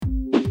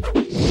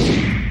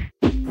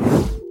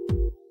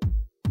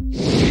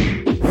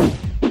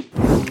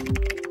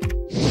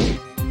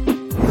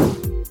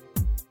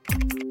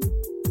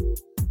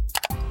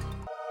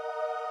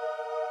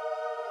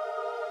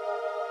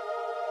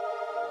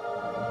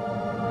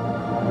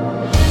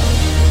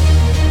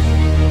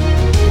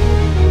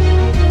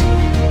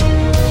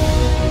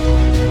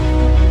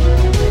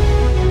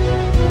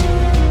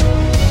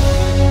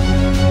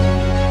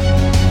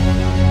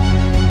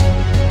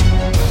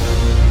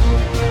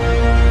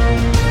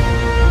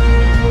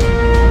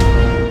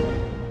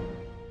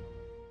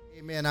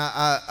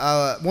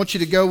I want you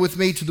to go with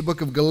me to the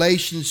book of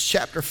Galatians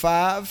chapter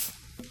 5.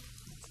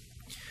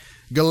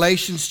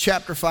 Galatians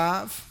chapter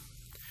 5.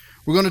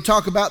 We're going to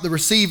talk about the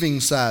receiving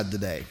side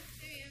today.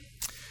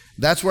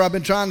 That's where I've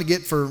been trying to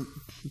get for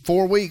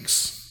 4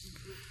 weeks.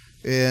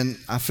 And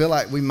I feel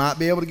like we might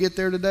be able to get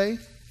there today,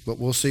 but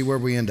we'll see where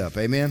we end up.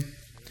 Amen?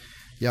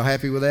 Y'all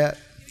happy with that?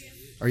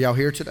 Are y'all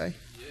here today?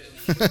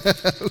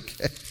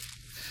 Okay.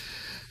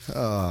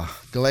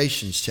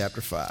 Galatians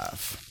chapter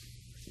 5.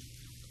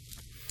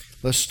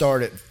 Let's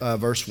start at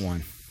verse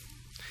 1.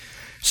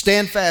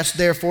 Stand fast,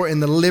 therefore, in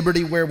the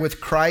liberty wherewith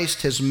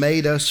Christ has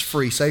made us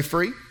free. Say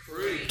free.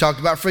 Free. We talked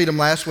about freedom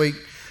last week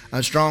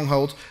on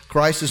strongholds.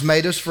 Christ has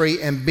made us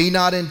free, and be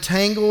not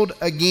entangled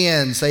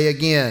again. Say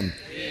again.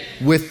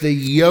 With the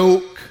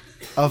yoke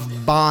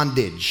of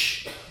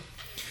bondage.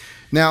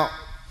 Now,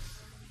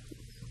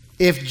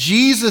 if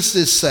Jesus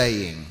is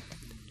saying,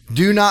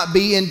 do not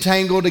be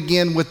entangled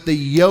again with the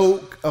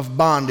yoke of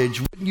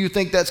bondage, wouldn't you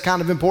think that's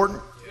kind of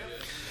important?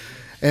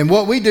 And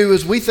what we do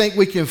is we think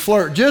we can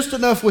flirt just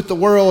enough with the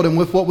world and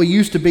with what we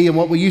used to be and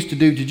what we used to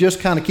do to just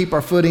kind of keep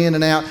our foot in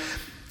and out.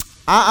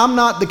 I'm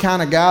not the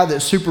kind of guy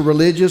that's super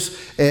religious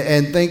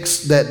and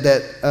thinks that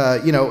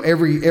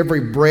every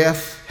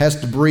breath has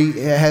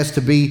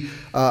to be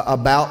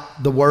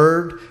about the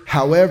Word.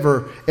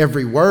 However,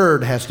 every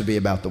word has to be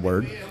about the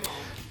Word.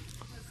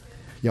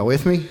 Y'all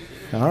with me?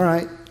 All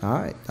right.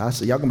 I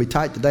see y'all gonna be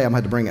tight today. I'm gonna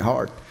have to bring it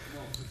hard.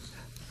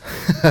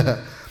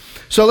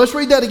 So let's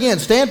read that again.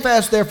 Stand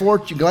fast, therefore,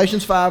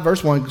 Galatians 5,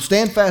 verse 1.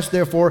 Stand fast,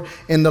 therefore,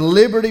 in the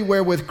liberty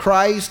wherewith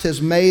Christ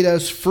has made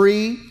us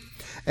free,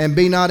 and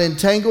be not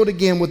entangled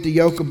again with the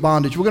yoke of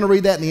bondage. We're going to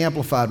read that in the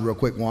Amplified real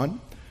quick,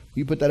 Juan.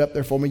 You put that up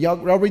there for me. Y'all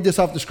read this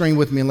off the screen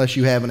with me unless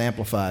you have an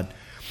Amplified.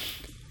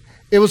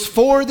 It was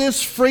for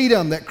this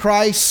freedom that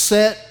Christ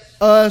set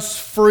us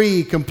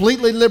free,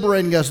 completely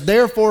liberating us.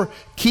 Therefore,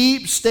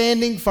 keep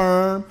standing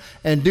firm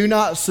and do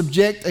not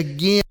subject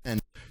again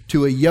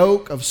to a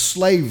yoke of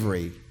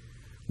slavery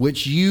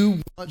which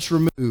you once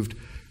removed.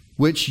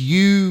 Which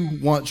you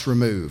once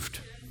removed.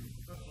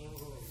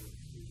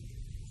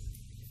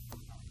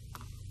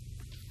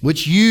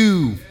 Which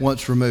you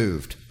once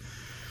removed.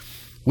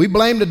 We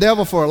blame the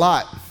devil for a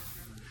lot,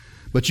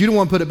 but you don't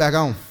want to put it back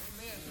on.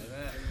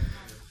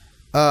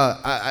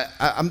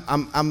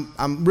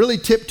 I'm really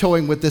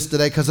tiptoeing with this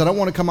today because I don't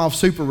want to come off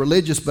super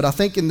religious, but I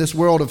think in this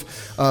world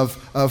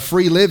of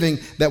free living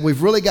that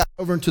we've really got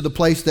over into the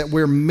place that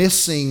we're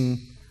missing.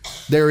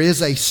 There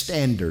is a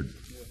standard.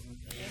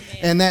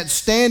 And that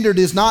standard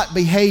is not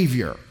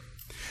behavior.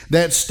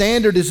 That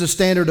standard is a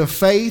standard of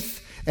faith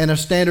and a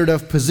standard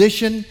of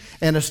position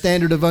and a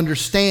standard of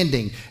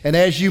understanding. And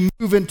as you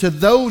move into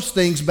those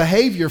things,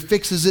 behavior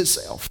fixes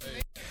itself.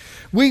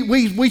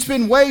 We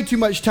spend way too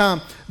much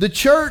time. The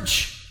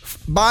church,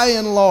 by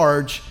and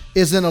large,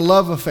 is in a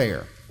love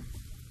affair.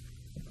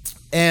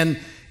 And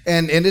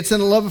it's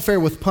in a love affair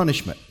with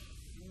punishment.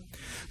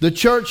 The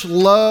church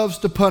loves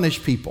to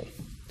punish people.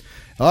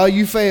 Oh,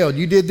 you failed.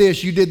 You did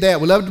this. You did that.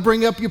 We love to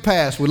bring up your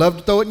past. We love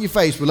to throw it in your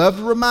face. We love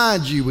to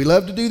remind you. We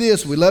love to do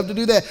this. We love to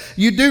do that.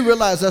 You do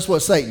realize that's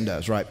what Satan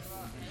does, right?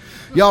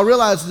 Y'all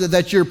realize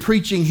that you're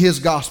preaching his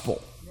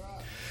gospel.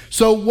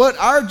 So what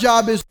our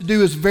job is to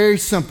do is very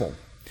simple.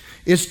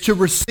 It's to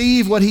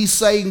receive what he's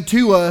saying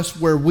to us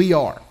where we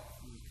are.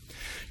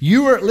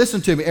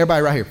 Listen to me,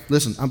 everybody right here.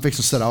 Listen, I'm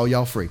fixing to set all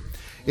y'all free.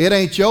 It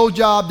ain't your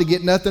job to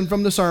get nothing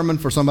from the sermon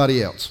for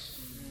somebody else.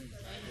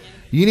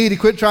 You need to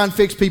quit trying to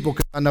fix people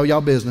because I know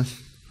y'all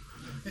business.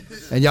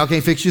 And y'all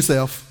can't fix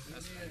yourself.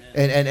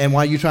 And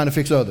why are you trying to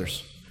fix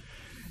others?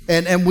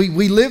 And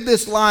we live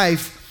this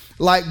life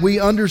like we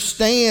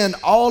understand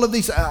all of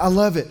these. I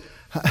love it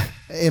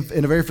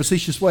in a very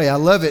facetious way. I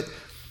love it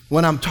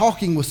when I'm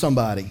talking with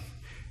somebody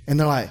and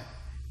they're like,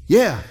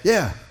 yeah.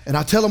 And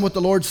I tell them what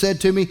the Lord said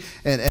to me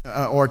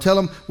or tell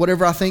them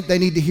whatever I think they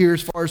need to hear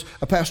as far as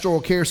a pastoral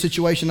care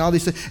situation, all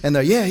these things. And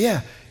they're,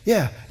 yeah,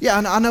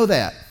 I know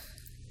that.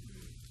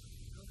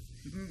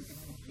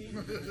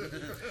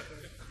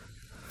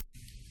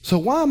 So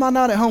why am I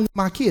not at home with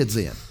my kids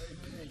then?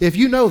 If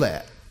you know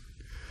that.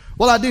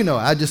 Well, I do know.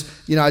 I just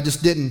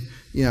didn't,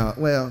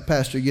 well,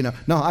 Pastor,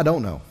 no, I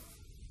don't know.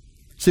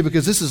 See,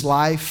 because this is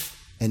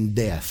life and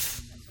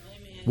death,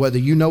 whether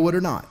you know it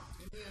or not.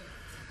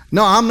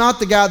 No, I'm not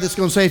the guy that's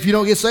going to say, if you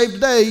don't get saved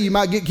today, you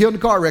might get killed in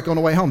a car wreck on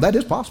the way home. That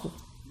is possible.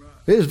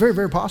 It is very,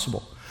 very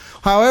possible.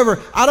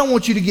 However, I don't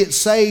want you to get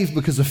saved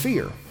because of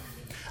fear.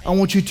 I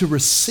want you to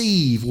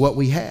receive what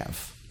we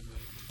have.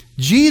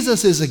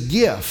 Jesus is a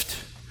gift.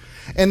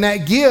 And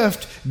that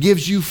gift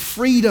gives you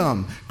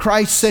freedom.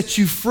 Christ sets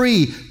you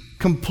free,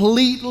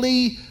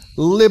 completely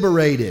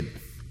liberated.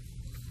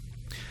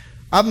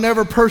 I've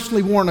never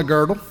personally worn a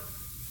girdle,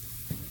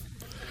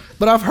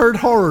 but I've heard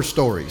horror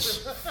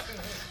stories.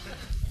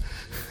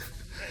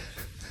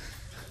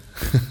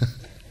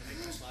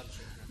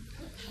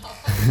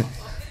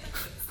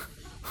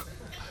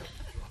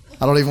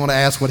 I don't even want to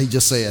ask what he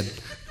just said.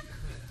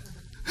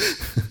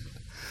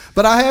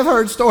 But I have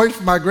heard stories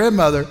from my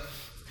grandmother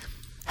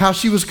how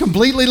she was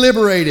completely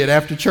liberated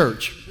after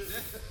church.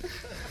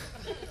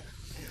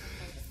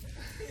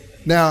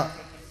 Now,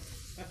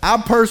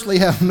 I personally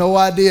have no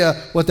idea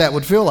what that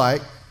would feel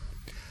like.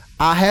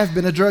 I have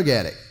been a drug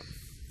addict.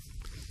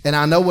 And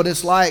I know what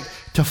it's like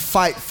to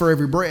fight for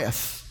every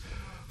breath.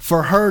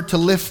 For her to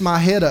lift my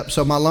head up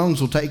so my lungs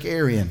will take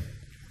air in.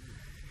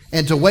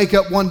 And to wake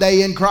up one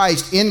day in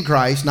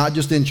Christ, not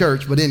just in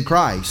church, but in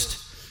Christ.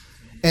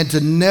 And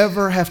to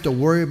never have to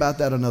worry about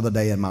that another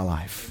day in my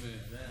life.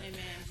 Amen.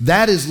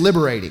 That is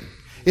liberating.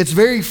 It's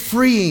very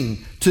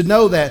freeing to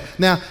know that.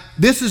 Now,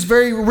 this is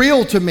very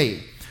real to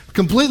me.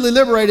 Completely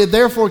liberated,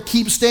 therefore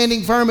keep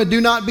standing firm and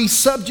do not be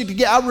subject to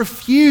guilt. I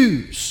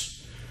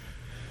refuse.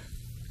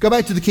 Go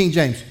back to the King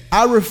James.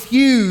 I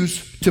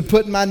refuse to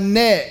put my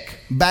neck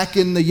back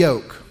in the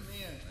yoke.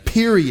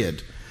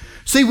 Period.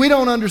 See, we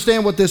don't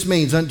understand what this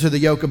means, unto the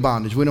yoke of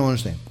bondage. We don't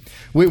understand.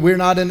 We're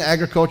not in an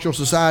agricultural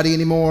society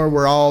anymore.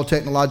 We're all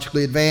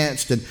technologically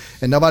advanced, and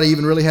nobody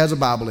even really has a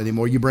Bible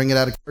anymore. You bring it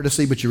out of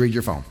courtesy, but you read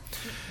your phone.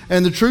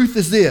 And the truth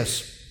is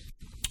this.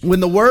 When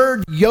the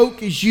word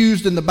yoke is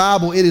used in the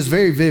Bible, it is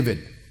very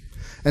vivid,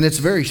 and it's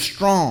very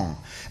strong.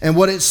 And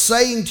what it's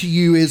saying to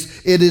you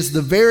is, it is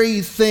the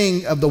very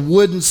thing of the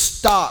wooden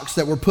stocks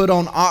that were put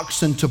on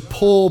oxen to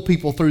pull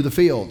people through the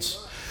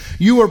fields.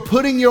 You are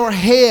putting your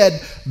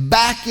head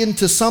back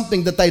into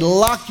something that they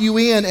lock you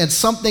in and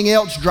something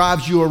else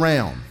drives you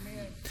around.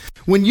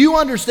 When you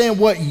understand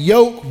what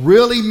yoke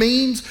really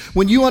means,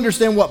 when you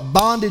understand what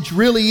bondage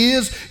really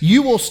is,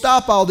 you will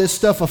stop all this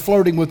stuff of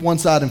flirting with one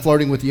side and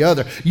flirting with the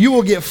other. You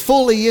will get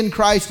fully in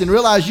Christ and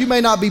realize you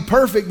may not be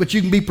perfect, but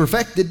you can be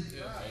perfected.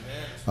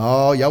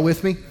 Oh, y'all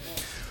with me?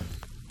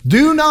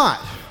 Do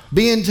not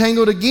be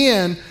entangled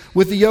again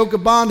with the yoke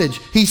of bondage.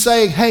 He's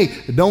saying, hey,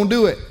 don't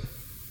do it.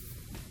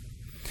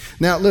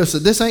 Now,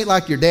 listen, this ain't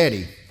like your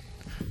daddy.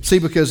 See,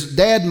 because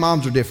dad and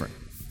moms are different.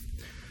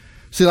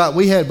 See, like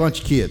we had a bunch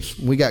of kids.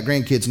 We got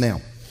grandkids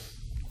now.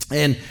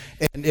 And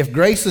if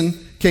Grayson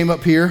came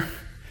up here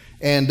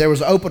and there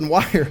was an open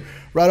wire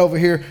right over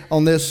here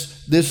on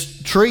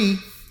this tree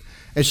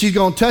and she's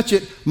going to touch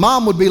it,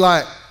 mom would be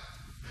like,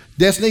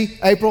 Destiny,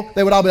 April,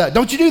 they would all be like,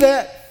 don't you do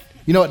that.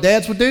 You know what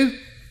dads would do?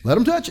 Let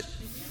them touch it.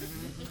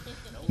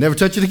 Never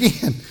touch it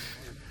again.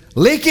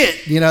 Lick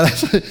it. You know,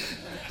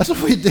 that's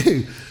what we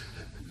do.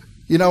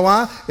 You know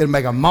why? It'll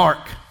make a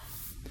mark.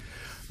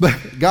 But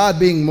God,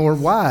 being more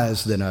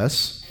wise than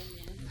us,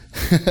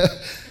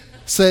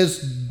 says,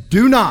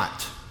 do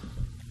not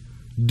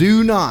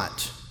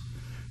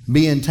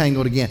be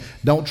entangled again.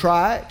 Don't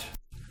try it.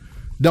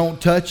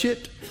 Don't touch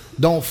it.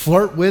 Don't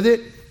flirt with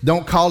it.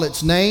 Don't call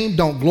its name.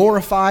 Don't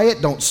glorify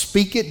it. Don't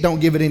speak it. Don't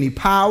give it any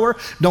power.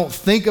 Don't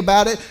think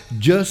about it.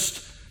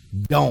 Just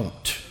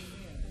don't.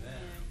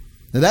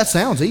 Now that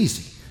sounds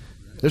easy.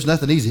 There's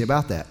nothing easy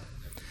about that.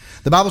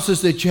 The Bible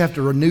says that you have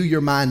to renew your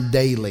mind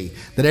daily.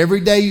 That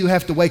every day you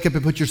have to wake up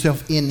and put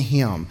yourself in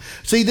Him.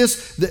 See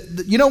this,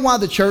 you know why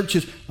the church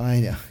is,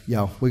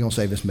 y'all, we're going to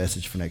save this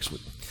message for next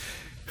week.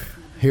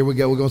 Here we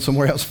go, we're going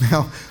somewhere else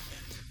now.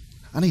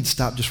 I need to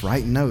stop just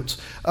writing notes.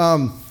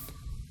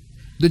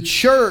 The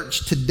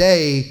church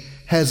today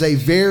has a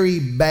very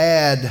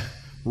bad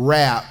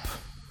rap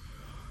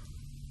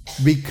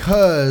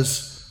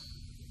because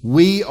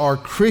we are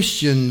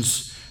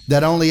Christians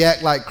that only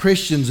act like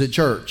Christians at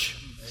church.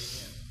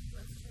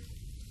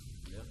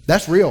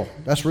 That's real.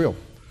 That's real.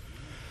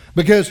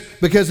 Because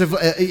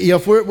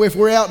if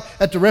we're out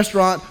at the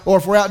restaurant or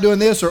if we're out doing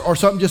this or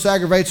something just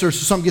aggravates or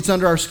something gets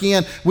under our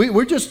skin,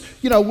 we're just,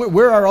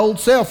 we're our old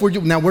self.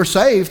 Now we're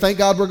saved. Thank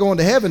God we're going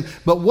to heaven.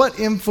 But what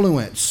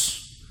influence?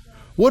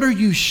 What are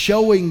you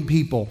showing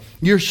people?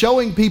 You're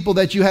showing people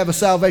that you have a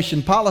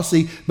salvation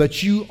policy,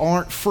 but you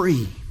aren't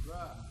free.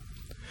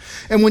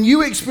 And when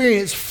you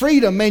experience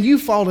freedom, man, you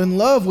fall in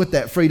love with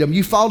that freedom.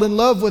 You fall in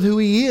love with who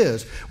He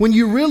is. When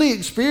you really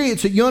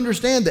experience it, you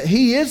understand that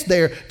He is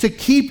there to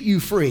keep you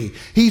free.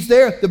 He's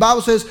there. The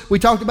Bible says, we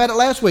talked about it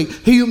last week,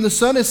 He whom the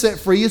Son has set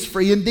free is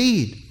free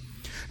indeed.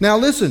 Now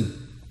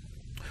listen,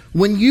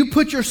 when you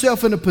put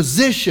yourself in a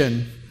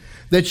position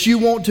that you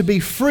want to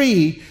be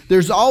free,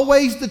 there's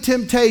always the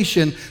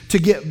temptation to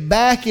get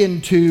back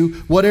into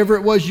whatever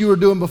it was you were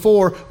doing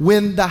before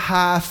when the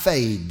high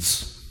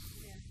fades.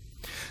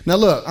 Now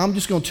look, I'm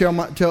just going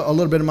to tell a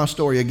little bit of my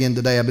story again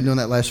today. I've been doing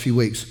that last few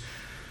weeks.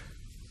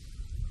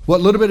 What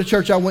little bit of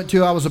church I went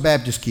to, I was a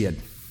Baptist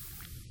kid.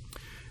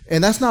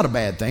 And that's not a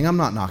bad thing. I'm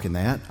not knocking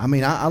that. I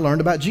mean, I learned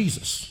about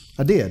Jesus.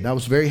 I did. I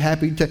was very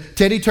happy.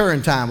 Teddy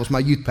Turrentine was my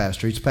youth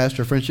pastor. He's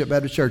pastor of Friendship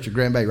Baptist Church at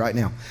Grand Bay right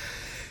now.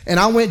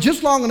 And I went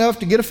just long enough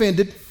to get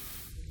offended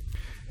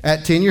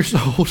at 10 years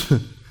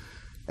old.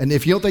 And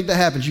if you don't think that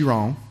happens, you're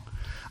wrong.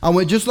 I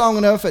went just long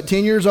enough at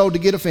 10 years old to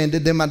get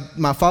offended. Then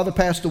my father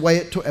passed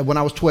away when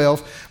I was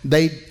 12.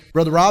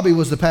 Brother Robbie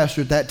was the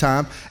pastor at that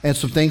time, and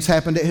some things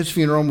happened at his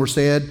funeral and were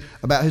said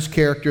about his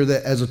character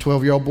that as a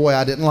 12-year-old boy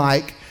I didn't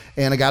like,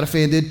 and I got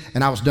offended,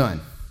 and I was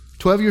done.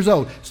 12 years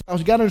old. So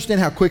you got to understand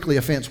how quickly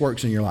offense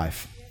works in your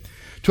life.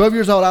 12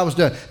 years old, I was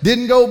done.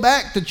 Didn't go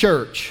back to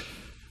church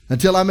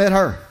until I met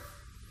her.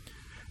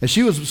 And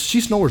she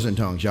snores in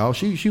tongues, y'all.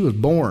 She was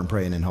born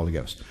praying in the Holy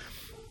Ghost.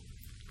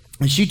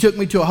 And she took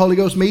me to a Holy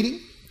Ghost meeting.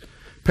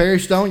 Perry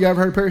Stone, you ever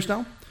heard of Perry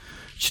Stone?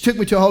 She took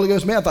me to a Holy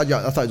Ghost man. I thought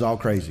it was all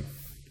crazy.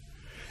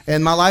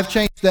 And my life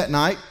changed that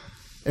night.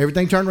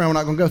 Everything turned around. We're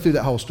not going to go through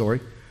that whole story.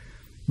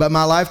 But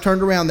my life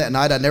turned around that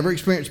night. I'd never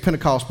experienced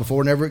Pentecost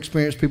before, never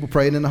experienced people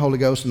praying in the Holy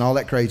Ghost and all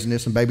that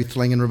craziness and baby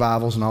slinging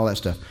revivals and all that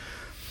stuff.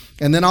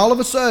 And then all of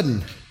a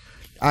sudden,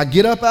 I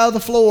get up out of the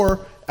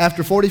floor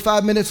after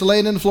 45 minutes of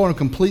laying in the floor and I'm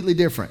completely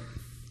different.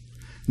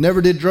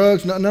 Never did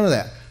drugs, none of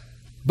that.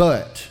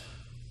 But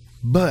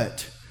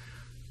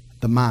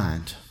the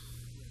mind,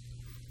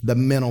 the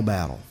mental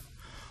battle,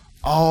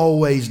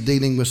 always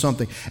dealing with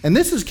something. And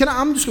this is,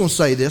 I'm just going to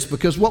say this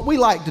because what we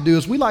like to do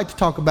is we like to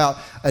talk about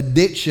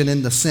addiction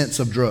in the sense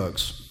of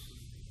drugs.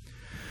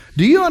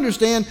 Do you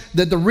understand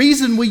that the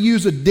reason we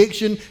use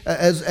addiction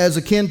as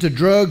akin to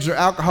drugs or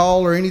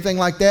alcohol or anything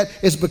like that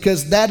is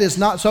because that is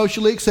not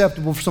socially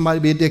acceptable for somebody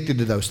to be addicted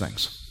to those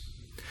things?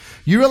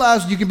 You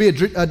realize you can be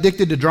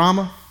addicted to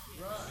drama?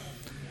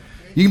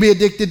 You can be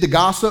addicted to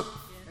gossip.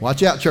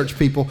 Watch out, church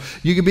people.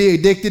 You can be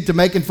addicted to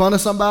making fun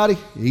of somebody.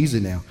 Easy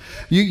now.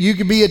 You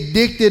can be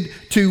addicted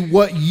to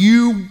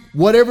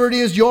whatever it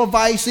is your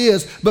vice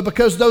is, but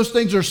because those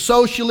things are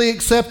socially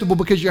acceptable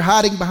because you're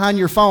hiding behind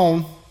your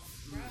phone.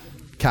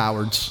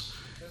 Cowards.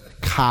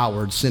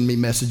 Send me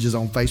messages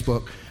on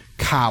Facebook.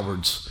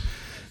 Cowards.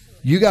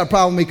 You got a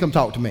problem with me, come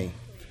talk to me.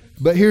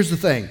 But here's the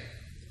thing.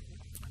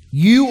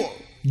 You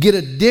get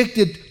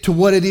addicted to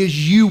what it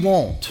is you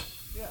want.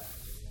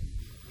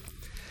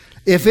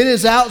 If it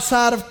is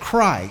outside of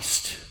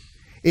Christ,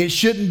 it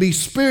shouldn't be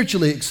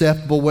spiritually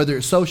acceptable, whether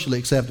it's socially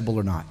acceptable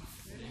or not.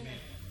 Amen.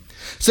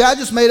 See, I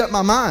just made up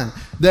my mind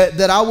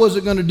that I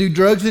wasn't going to do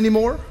drugs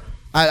anymore.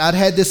 I'd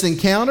had this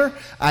encounter.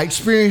 I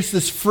experienced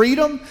this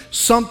freedom.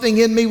 Something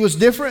in me was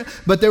different,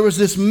 but there was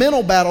this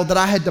mental battle that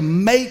I had to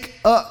make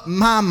up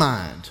my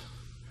mind.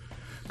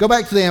 Go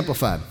back to the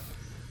Amplified.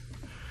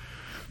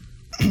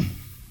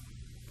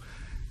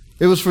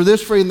 It was for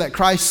this freedom that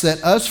Christ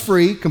set us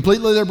free,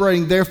 completely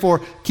liberating.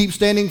 Therefore, keep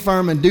standing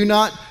firm and do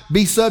not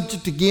be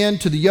subject again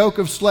to the yoke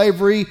of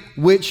slavery,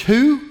 which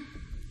who?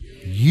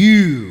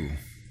 You.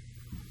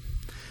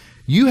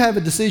 You have a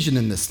decision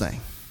in this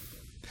thing.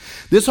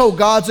 This whole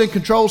God's in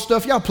control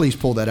stuff, y'all please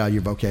pull that out of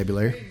your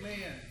vocabulary. Amen.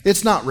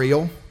 It's not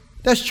real.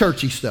 That's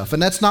churchy stuff,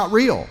 and that's not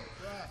real. Right.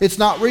 It's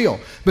not real.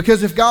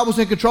 Because if God was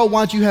in control,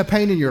 why don't you have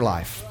pain in your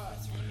life?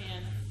 Right.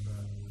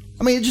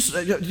 I mean,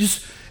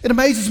 it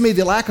amazes me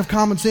the lack of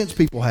common sense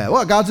people have.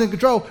 Well, God's in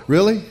control.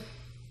 Really?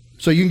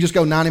 So you can just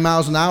go 90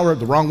 miles an hour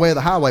the wrong way of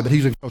the highway, but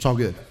he's in control. It's all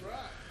good.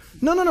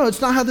 No.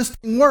 It's not how this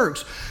thing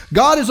works.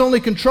 God is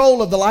only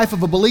control of the life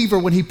of a believer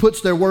when he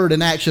puts their word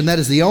in action. That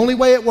is the only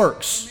way it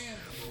works. Amen.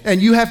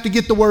 And you have to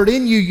get the word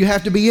in you. You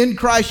have to be in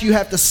Christ. You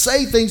have to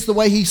say things the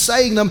way he's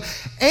saying them.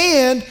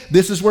 And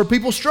this is where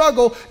people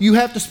struggle. You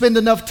have to spend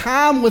enough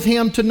time with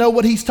him to know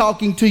what he's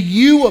talking to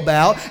you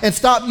about and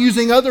stop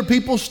using other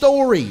people's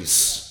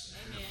stories.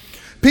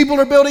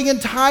 People are building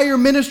entire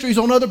ministries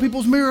on other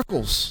people's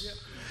miracles.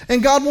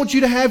 And God wants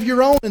you to have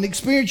your own and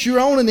experience your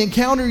own and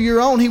encounter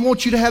your own. He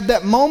wants you to have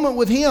that moment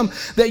with him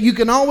that you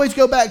can always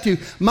go back to.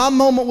 My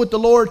moment with the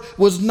Lord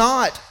was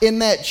not in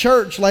that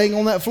church laying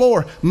on that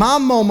floor. My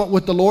moment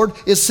with the Lord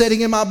is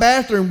sitting in my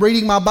bathroom,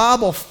 reading my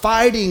Bible,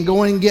 fighting,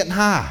 going and getting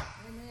high.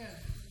 Amen.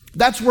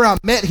 That's where I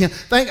met him.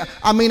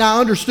 I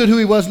understood who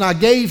he was and I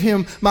gave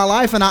him my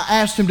life and I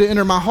asked him to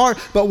enter my heart.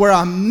 But where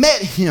I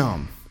met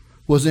him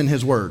was in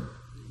his word.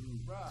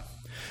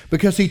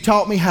 Because he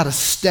taught me how to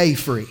stay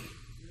free.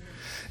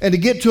 And to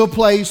get to a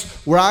place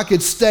where I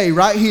could stay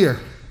right here,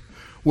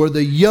 where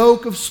the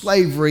yoke of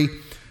slavery,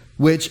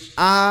 which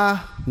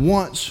I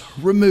once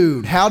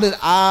removed. How did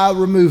I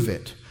remove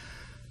it?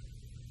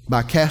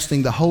 By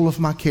casting the whole of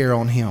my care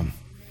on him.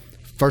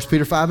 1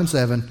 Peter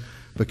 5:7,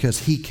 because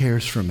he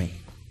cares for me.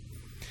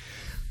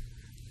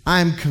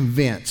 I am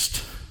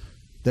convinced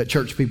that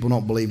church people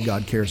don't believe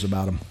God cares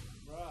about them.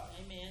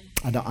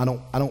 I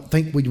don't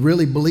think we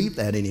really believe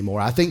that anymore.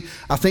 I think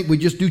we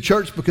just do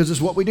church because it's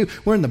what we do.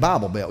 We're in the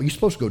Bible Belt. You're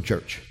supposed to go to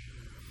church.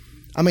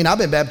 I mean, I've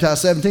been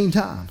baptized 17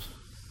 times.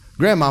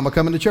 Grandmama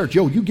coming to church.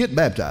 Yo, you get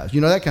baptized.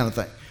 You know, that kind of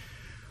thing.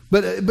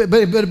 But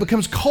it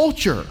becomes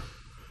culture.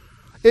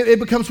 It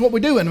becomes what we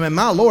do. And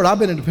my Lord, I've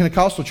been in a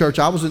Pentecostal church.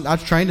 I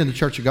was trained in the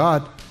Church of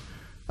God.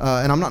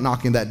 And I'm not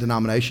knocking that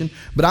denomination.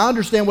 But I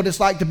understand what it's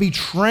like to be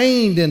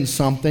trained in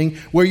something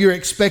where you're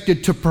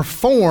expected to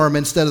perform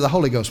instead of the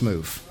Holy Ghost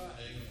move.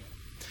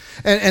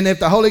 And if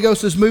the Holy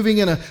Ghost is moving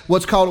in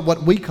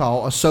what we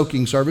call a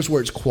soaking service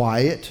where it's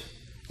quiet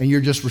and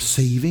you're just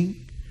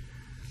receiving,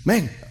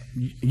 man,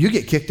 you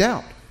get kicked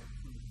out.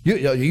 You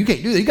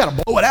can't do that. You got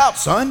to blow it out,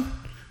 son.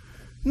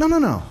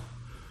 No.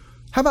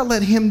 How about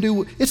let him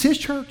do it's his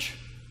church.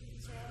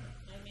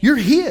 You're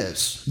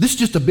his. This is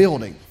just a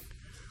building.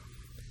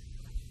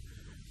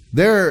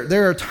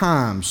 There are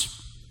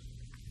times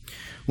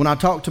when I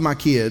talk to my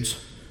kids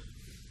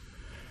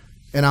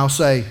and I'll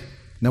say,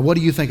 now what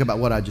do you think about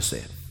what I just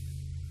said?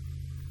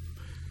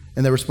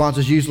 And the response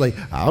is usually,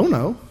 I don't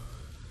know.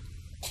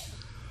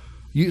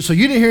 So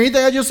you didn't hear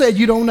anything I just said?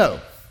 You don't know.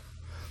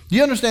 Do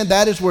you understand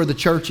that is where the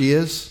church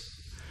is?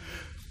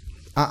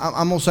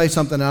 I'm going to say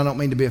something, and I don't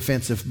mean to be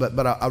offensive,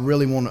 but I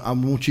really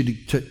want you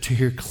to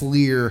hear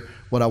clear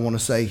what I want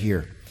to say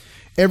here.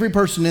 Every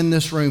person in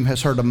this room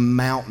has heard a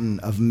mountain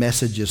of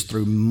messages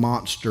through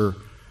monster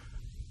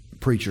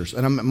preachers,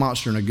 and I'm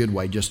monster in a good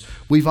way. Just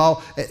we've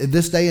all, at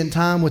this day and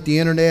time with the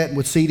internet and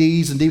with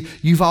CDs and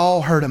you've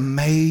all heard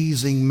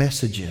amazing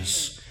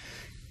messages.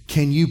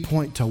 Can you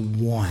point to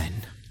one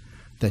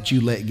that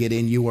you let get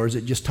in you, or is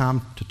it just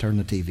time to turn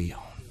the TV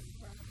on?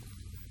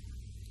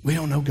 We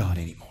don't know God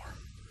anymore.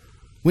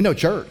 We know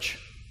church.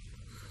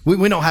 We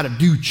know how to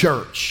do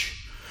church.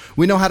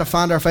 We know how to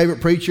find our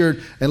favorite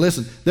preacher. And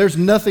listen, there's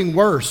nothing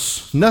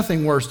worse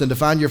than to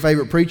find your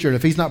favorite preacher, and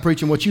if he's not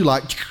preaching what you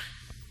like,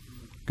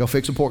 go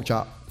fix a pork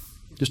chop.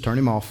 Just turn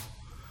him off.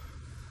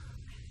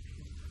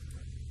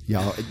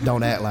 Y'all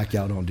don't act like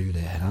y'all don't do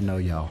that. I know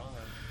y'all.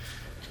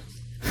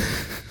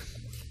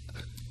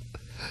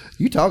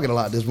 You talking a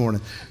lot this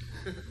morning.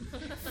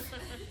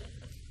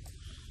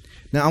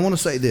 Now I want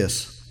to say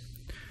this.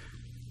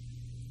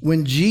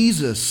 When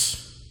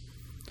Jesus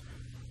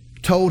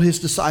told his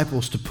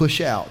disciples to push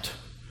out,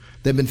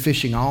 they've been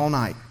fishing all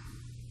night.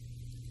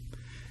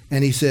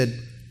 And he said,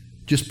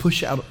 just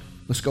push out,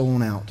 let's go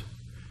on out.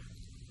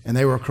 And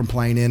they were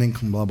complaining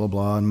and blah, blah,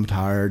 blah, and I'm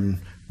tired.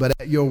 But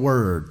at your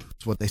word,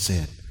 that's what they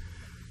said.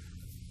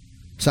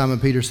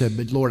 Simon Peter said,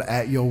 but Lord,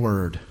 at your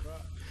word.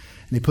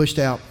 And he pushed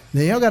out.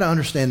 Now y'all got to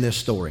understand this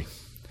story.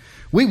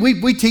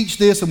 We teach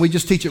this and we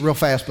just teach it real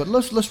fast, but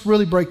let's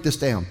really break this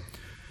down.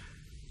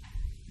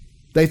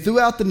 They threw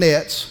out the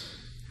nets.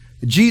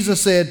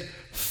 Jesus said,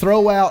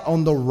 throw out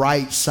on the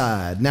right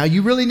side. Now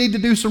you really need to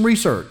do some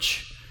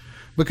research,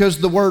 because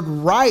the word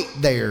right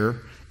there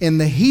in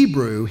the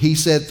Hebrew, he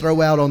said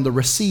throw out on the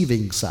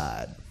receiving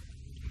side.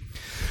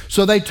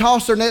 So they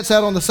tossed their nets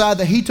out on the side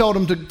that he told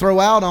them to throw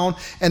out on,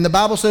 and the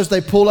Bible says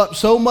they pulled up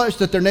so much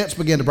that their nets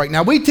began to break.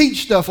 Now we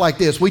teach stuff like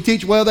this. We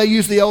teach, well, they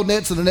used the old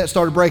nets and the nets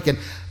started breaking.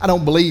 I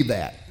don't believe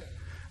that.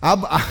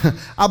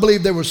 I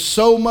believe there was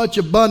so much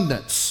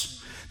abundance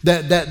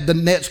that the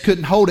nets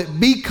couldn't hold it,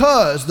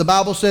 because the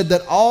Bible said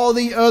that all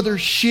the other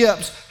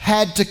ships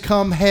had to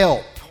come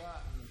help.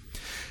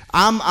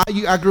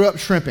 I grew up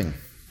shrimping.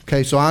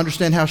 Okay, so I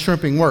understand how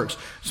shrimping works.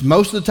 So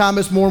most of the time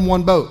it's more than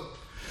one boat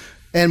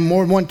and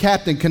more than one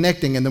captain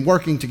connecting and then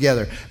working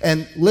together.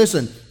 And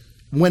listen,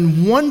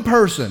 when one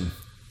person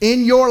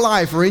in your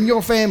life or in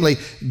your family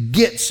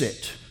gets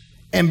it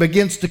and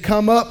begins to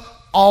come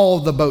up, all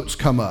the boats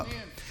come up.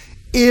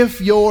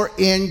 If you're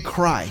in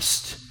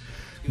Christ.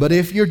 But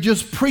if you're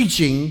just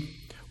preaching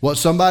what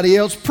somebody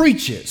else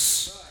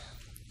preaches,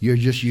 you're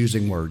just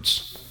using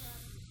words,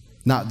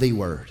 not the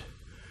word.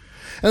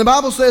 And the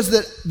Bible says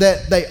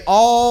that they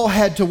all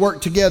had to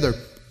work together.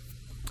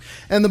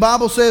 And the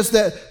Bible says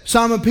that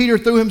Simon Peter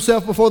threw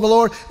himself before the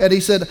Lord, and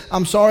he said,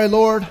 I'm sorry,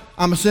 Lord,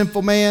 I'm a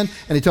sinful man.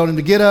 And he told him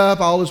to get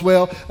up, all is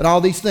well, and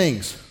all these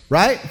things,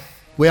 right?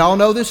 We all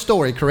know this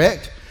story,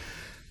 correct?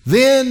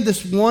 Then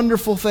this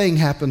wonderful thing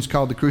happens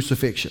called the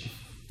crucifixion.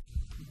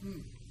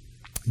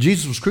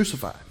 Jesus was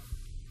crucified,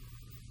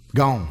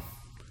 gone.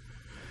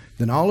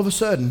 Then all of a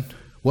sudden,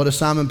 what does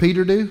Simon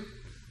Peter do?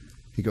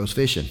 He goes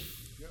fishing.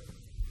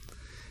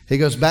 He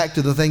goes back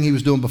to the thing he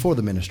was doing before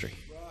the ministry.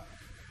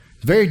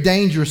 It's very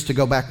dangerous to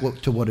go back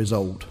to what is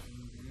old.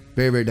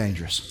 Very, very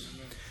dangerous.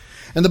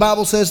 And the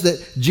Bible says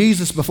that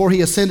Jesus, before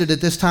he ascended at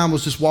this time,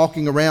 was just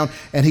walking around,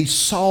 and he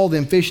saw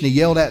them fishing. He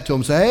yelled out to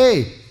them,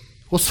 say, hey,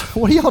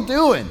 what are y'all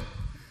doing?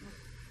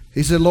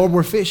 He said, Lord,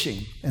 we're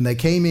fishing. And they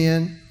came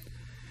in.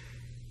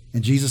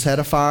 And Jesus had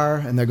a fire,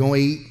 and they're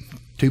going to eat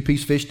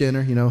 2-piece fish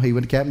dinner. You know, he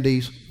went to Captain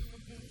D's.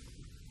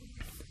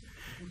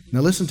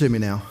 Now listen to me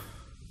now.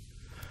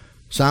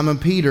 Simon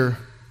Peter,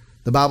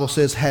 the Bible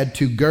says, had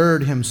to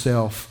gird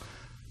himself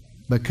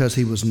because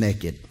he was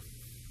naked.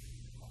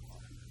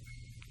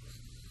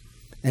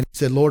 And he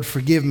said, Lord,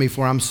 forgive me,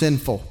 for I'm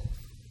sinful.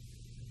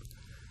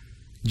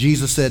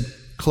 Jesus said,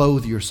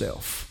 clothe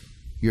yourself.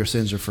 Your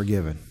sins are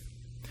forgiven.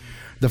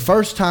 The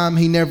first time,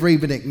 he never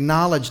even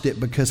acknowledged it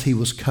because he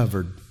was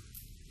covered.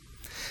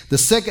 The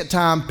second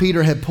time,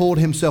 Peter had pulled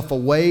himself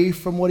away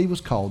from what he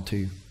was called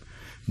to,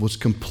 was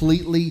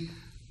completely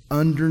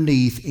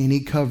underneath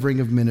any covering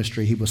of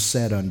ministry he was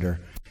set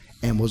under,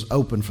 and was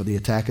open for the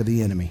attack of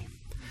the enemy.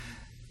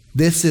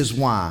 This is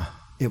why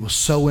it was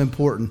so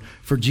important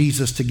for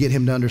Jesus to get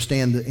him to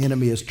understand the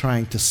enemy is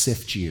trying to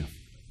sift you.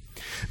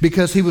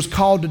 Because he was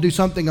called to do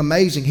something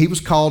amazing. He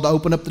was called to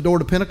open up the door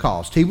to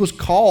Pentecost. He was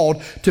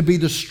called to be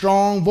the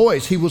strong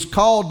voice. He was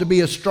called to be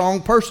a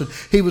strong person.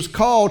 He was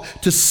called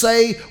to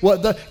say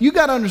you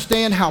got to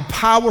understand how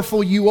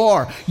powerful you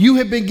are. You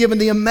have been given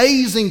the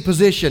amazing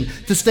position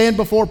to stand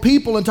before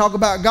people and talk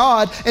about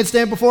God, and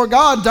stand before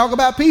God and talk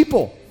about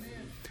people.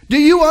 Do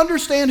you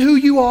understand who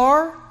you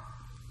are?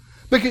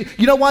 Because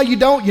you know why you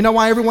don't? You know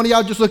why every one of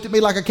y'all just looked at me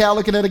like a cow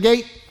looking at a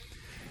gate?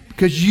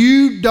 Because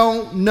you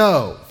don't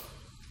know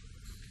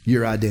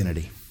your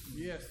identity.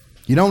 Yes.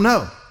 You don't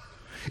know.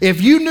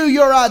 If you knew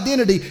your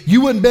identity,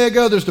 you wouldn't beg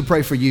others to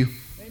pray for you.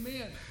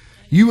 Amen.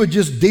 You would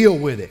just deal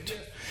with it.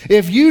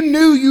 If you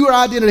knew your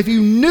identity, if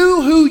you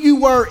knew who you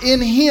were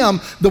in Him,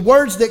 the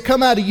words that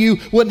come out of you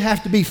wouldn't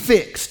have to be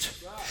fixed.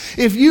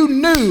 If you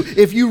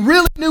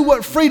really knew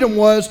what freedom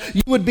was,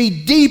 you would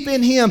be deep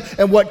in Him,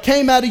 and what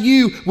came out of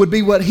you would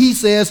be what He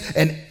says,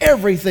 and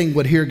everything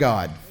would hear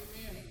God.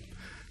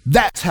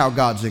 That's how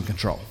God's in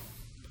control.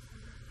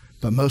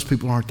 But most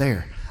people aren't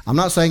there. I'm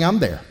not saying I'm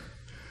there.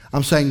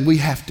 I'm saying we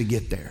have to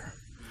get there.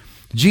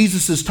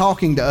 Jesus is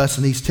talking to us,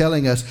 and He's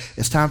telling us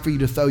it's time for you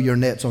to throw your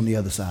nets on the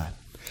other side.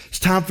 It's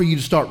time for you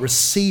to start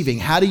receiving.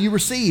 How do you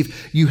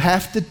receive? You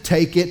have to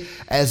take it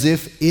as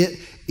if it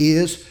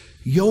is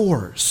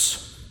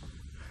yours.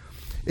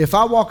 If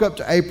I walk up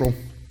to April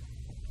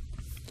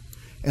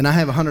and I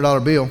have a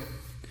 $100 bill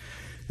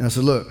and I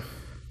said, look,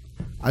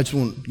 I just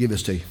want to give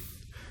this to you.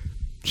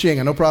 She ain't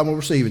got no problem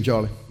with receiving,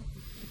 Charlie.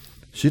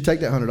 She'll take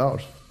that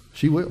 $100.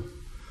 She will.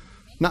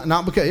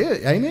 Not because,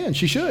 yeah, amen,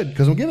 she should,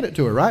 because I'm giving it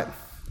to her, right?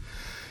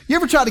 You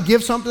ever try to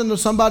give something to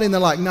somebody and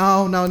they're like,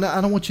 no,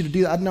 I don't want you to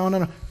do that.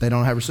 No. They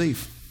don't have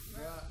receive.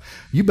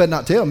 You better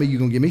not tell me you're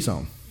going to give me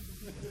something.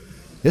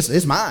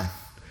 It's mine.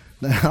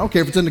 I don't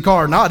care if it's in the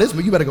car or not. It's,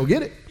 you better go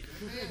get it.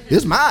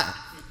 It's mine.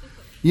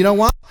 You know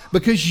why?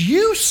 Because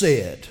you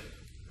said.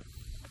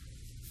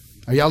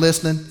 Are y'all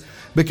listening?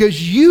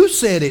 Because you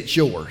said it's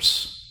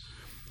yours.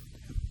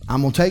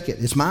 I'm going to take it.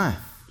 It's mine.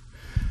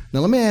 Now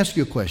let me ask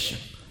you a question.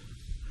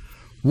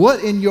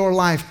 What in your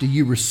life do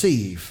you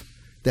receive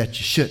that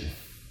you shouldn't?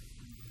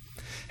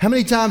 How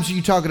many times are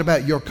you talking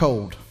about your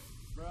cold?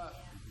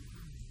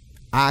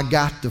 I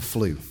got the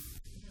flu.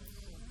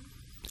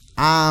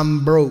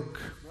 I'm broke.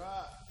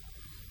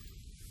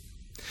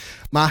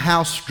 My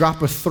house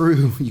droppeth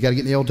through. You got to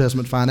get in the Old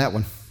Testament to find that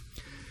one.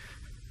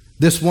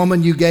 This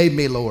woman you gave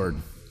me, Lord.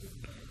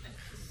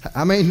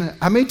 I mean,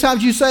 how many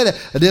times you say that?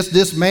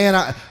 This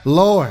man,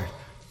 Lord.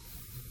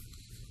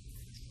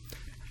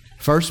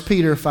 1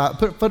 Peter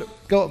 5.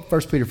 Go up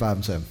 1 Peter 5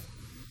 and 7.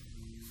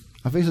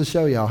 I'm going to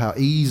show y'all how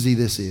easy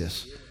this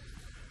is.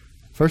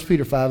 1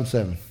 Peter 5 and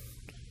 7.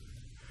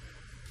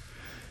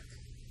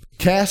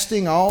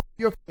 Casting all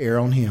your care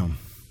on Him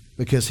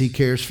because He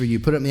cares for you.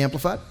 Put it in the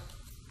Amplified.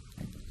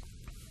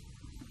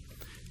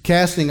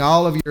 Casting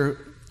all of your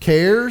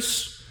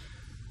cares,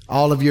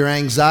 all of your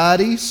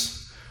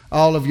anxieties,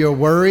 all of your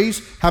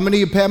worries. How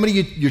many of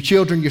your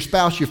children, your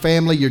spouse, your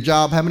family, your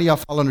job, how many of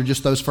y'all fall under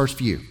just those first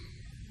few?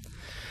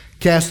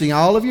 Casting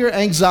all of your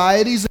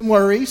anxieties and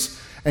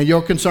worries and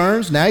your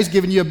concerns. Now He's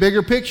giving you a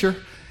bigger picture.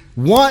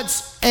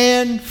 Once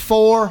and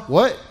for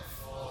what?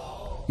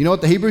 All. You know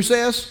what the Hebrew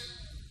says?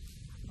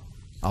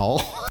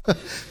 All.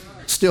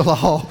 Still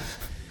all.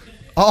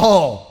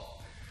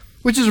 All.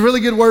 Which is a really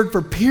good word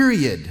for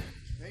period.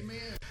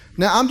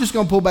 Now, I'm just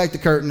going to pull back the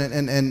curtain,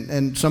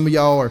 and some of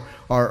y'all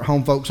are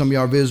home folks, some of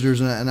y'all are visitors,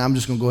 and I'm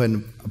just going to go ahead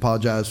and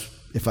apologize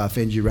if I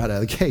offend you right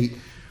out of the gate.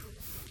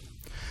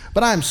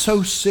 But I am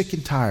so sick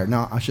and tired.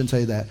 No, I shouldn't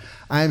say that.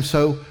 I am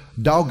so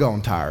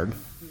doggone tired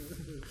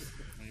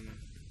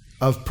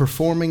of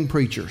performing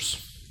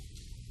preachers.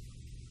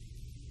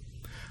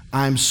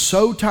 I'm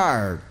so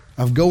tired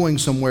of going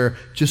somewhere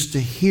just to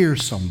hear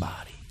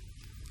somebody.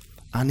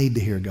 I need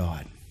to hear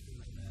God.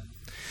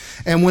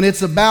 And when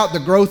it's about the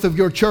growth of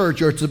your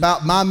church, or it's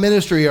about my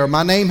ministry, or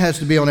my name has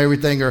to be on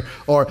everything,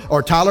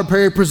 or Tyler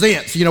Perry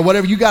Presents, you know,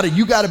 whatever, you got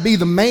to be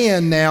the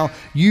man now.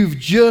 You've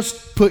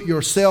just put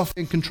yourself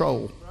in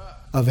control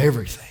of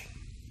everything.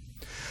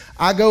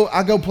 I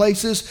go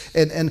places,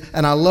 and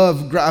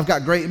I've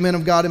got great men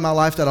of God in my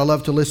life that I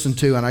love to listen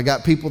to, and I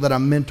got people that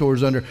I'm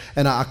mentors under,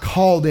 and I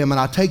call them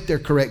and I take their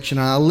correction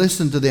and I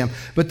listen to them.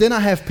 But then I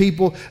have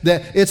people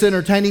that it's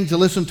entertaining to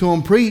listen to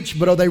them preach,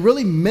 but are they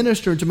really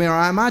ministering to me, or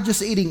am I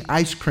just eating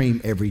ice cream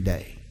every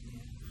day?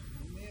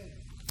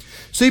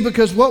 See,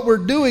 because what we're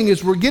doing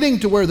is we're getting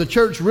to where the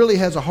church really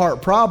has a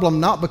heart problem,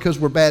 not because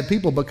we're bad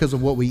people, because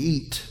of what we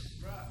eat.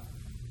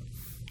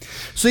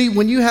 See,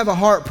 when you have a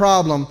heart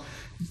problem,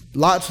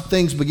 lots of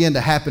things begin to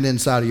happen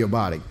inside of your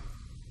body.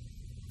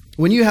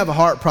 When you have a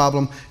heart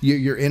problem,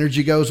 your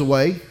energy goes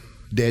away,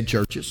 dead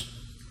churches.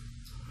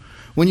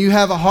 When you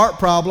have a heart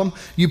problem,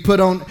 you put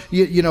on,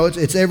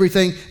 it's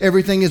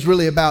everything is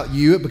really about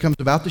you. It becomes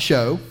about the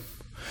show.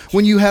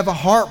 When you have a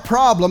heart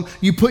problem,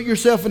 you put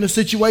yourself in a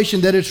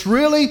situation that it's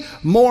really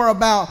more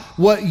about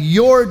what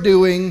you're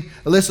doing.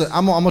 Listen,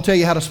 I'm going to tell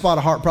you how to spot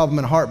a heart problem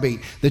in a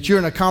heartbeat. That you're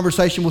in a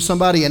conversation with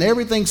somebody and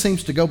everything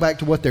seems to go back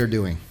to what they're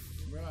doing.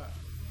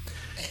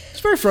 It's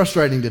very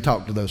frustrating to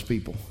talk to those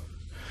people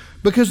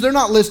because they're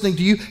not listening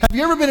to you. Have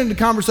you ever been in a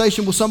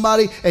conversation with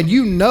somebody and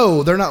you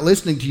know they're not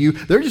listening to you?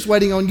 They're just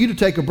waiting on you to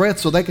take a breath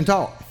so they can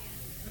talk.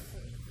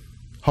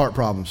 Heart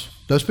problems.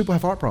 Those people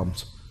have heart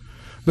problems.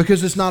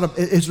 Because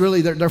it's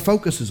really their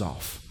focus is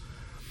off.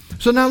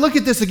 So now look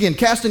at this again.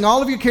 Casting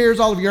all of your cares,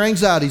 all of your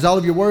anxieties, all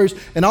of your worries,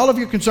 and all of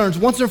your concerns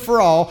once and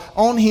for all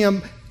on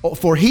Him,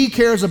 for He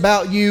cares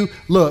about you,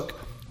 look,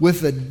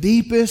 with the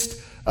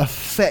deepest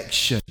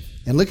affection.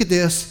 And look at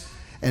this,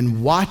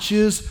 and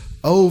watches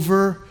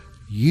over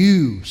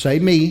you. Say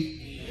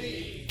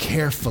me.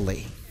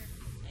 Carefully.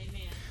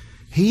 Amen.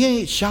 He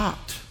ain't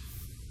shocked.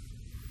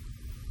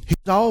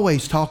 He's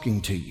always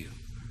talking to you.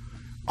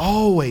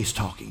 Always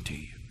talking to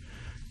you.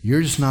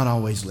 You're just not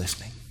always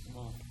listening.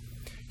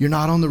 You're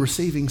not on the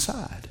receiving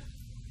side.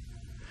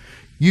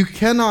 You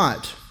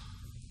cannot.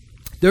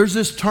 There's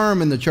this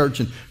term in the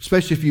church, and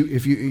especially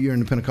if you're in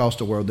the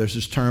Pentecostal world, there's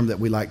this term that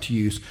we like to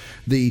use,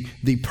 the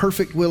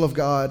perfect will of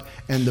God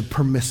and the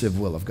permissive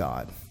will of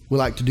God. We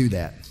like to do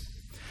that.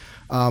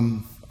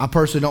 I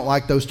personally don't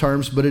like those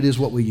terms, but it is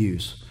what we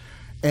use.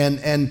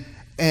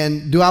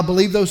 And do I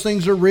believe those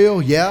things are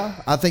real?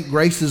 Yeah, I think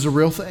grace is a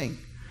real thing.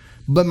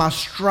 But my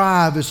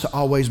strive is to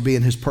always be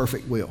in His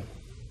perfect will.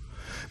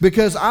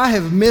 Because I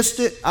have missed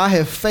it, I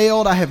have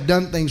failed, I have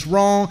done things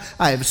wrong,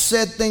 I have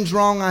said things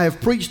wrong, I have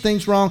preached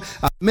things wrong,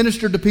 I've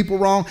ministered to people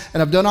wrong,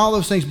 and I've done all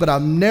those things, but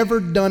I've never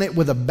done it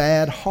with a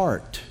bad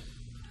heart.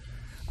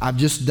 I've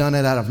just done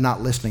it out of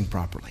not listening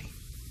properly.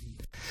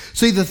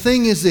 See, the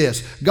thing is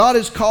this, God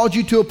has called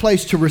you to a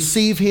place to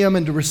receive Him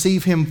and to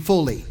receive Him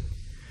fully.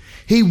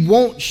 He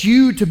wants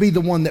you to be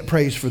the one that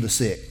prays for the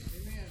sick.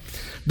 Amen.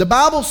 The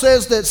Bible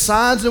says that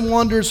signs and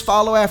wonders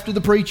follow after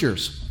the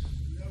preachers.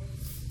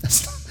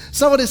 That's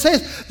not what it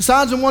says.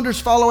 Signs and wonders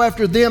follow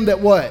after them that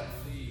what?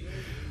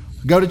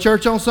 Go to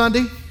church on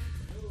Sunday?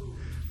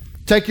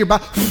 Take your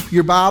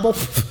Bible.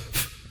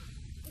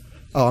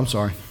 Oh, I'm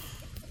sorry.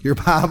 Your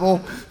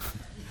Bible.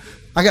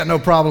 I got no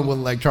problem with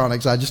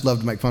electronics. I just love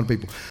to make fun of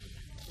people.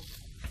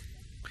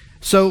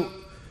 So,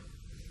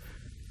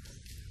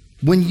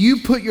 when you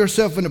put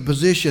yourself in a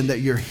position that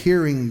you're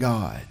hearing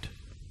God,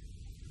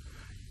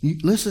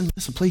 listen,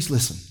 please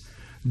listen.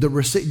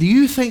 Do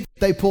you think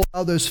they pull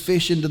all those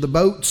fish into the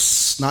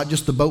boats, not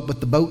just the boat,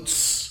 but the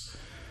boats,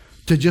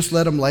 to just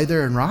let them lay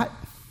there and rot?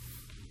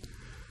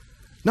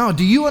 No,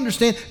 do you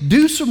understand?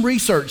 Do some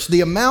research.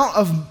 The amount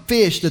of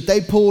fish that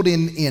they pulled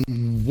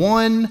in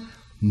one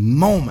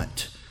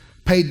moment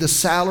paid the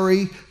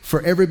salary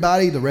for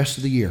everybody the rest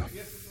of the year.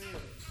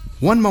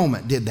 One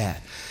moment did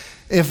that.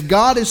 If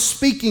God is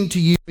speaking to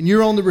you and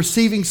you're on the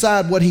receiving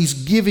side, what He's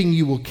giving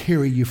you will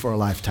carry you for a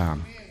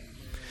lifetime.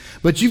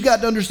 But you've got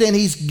to understand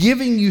He's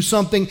giving you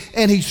something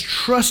and He's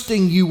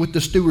trusting you with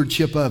the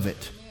stewardship of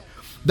it.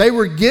 They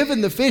were given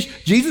the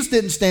fish. Jesus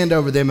didn't stand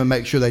over them and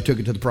make sure they took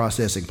it to the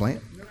processing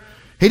plant.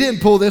 He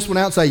didn't pull this one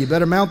out and say, you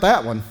better mount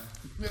that one.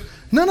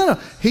 No.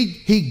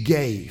 He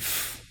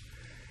gave.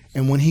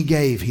 And when He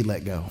gave, He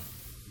let go.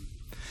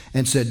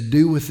 And said,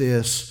 do with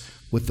this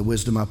with the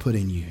wisdom I put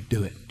in you.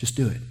 Do it. Just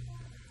do it.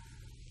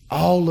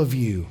 All of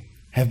you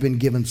have been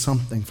given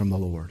something from the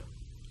Lord.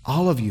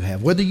 All of you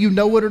have, whether you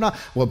know it or not.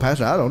 Well,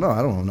 Pastor, I don't know.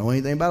 I don't know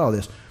anything about all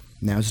this.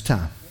 Now's the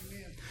time.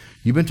 Amen.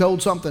 You've been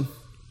told something.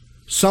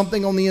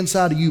 Something on the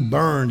inside of you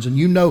burns, and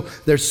you know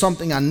there's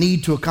something I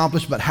need to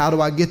accomplish, but how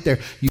do I get there?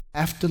 You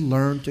have to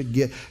learn to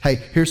get, hey,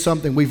 here's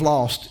something we've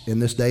lost in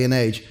this day and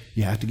age.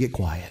 You have to get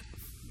quiet.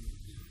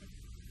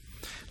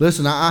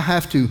 Listen, I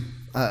have to,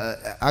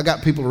 I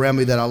got people around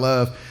me that I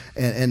love,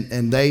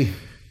 and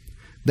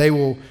they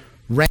will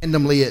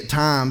randomly at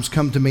times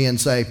come to me and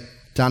say,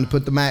 time to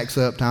put the Macs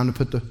up, time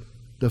to put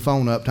the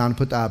phone up, time to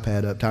put the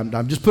iPad up, time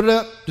just put it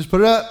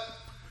up,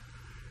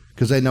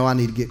 because they know I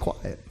need to get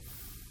quiet.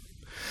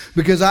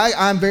 Because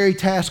I'm very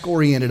task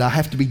oriented. I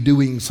have to be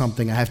doing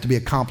something. I have to be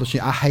accomplishing.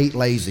 I hate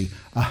lazy.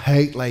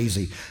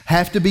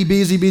 Have to be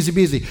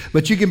busy.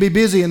 But you can be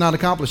busy and not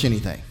accomplish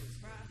anything.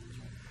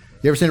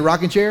 You ever seen a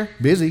rocking chair?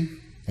 Busy.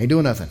 Ain't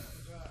doing nothing.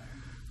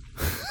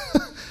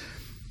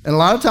 And a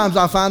lot of times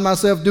I find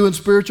myself doing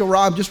spiritual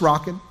rock. I'm just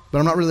rocking, but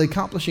I'm not really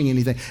accomplishing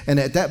anything. And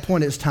at that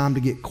point, it's time to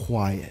get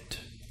quiet.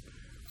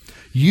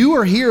 You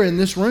are here in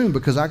this room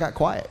because I got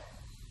quiet.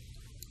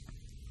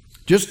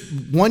 Just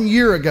 1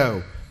 year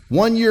ago,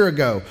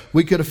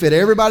 we could have fit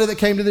everybody that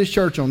came to this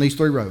church on these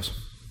 3 rows.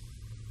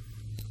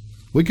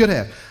 We could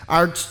have.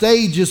 Our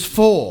stage is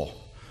full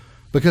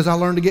because I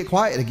learned to get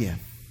quiet again.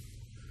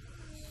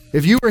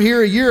 If you were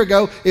here a year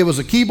ago, it was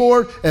a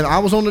keyboard and I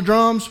was on the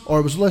drums, or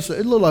it was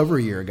a little over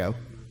a year ago,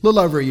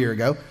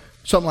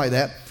 something like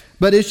that.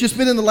 But it's just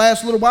been in the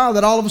last little while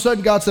that all of a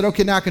sudden God said,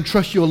 okay, now I can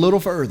trust you a little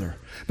further.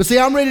 But see,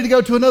 I'm ready to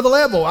go to another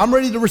level. I'm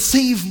ready to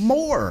receive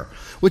more,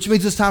 which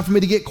means it's time for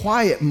me to get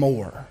quiet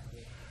more.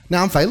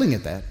 Now, I'm failing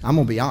at that. I'm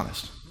going to be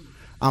honest.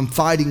 I'm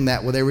fighting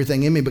that with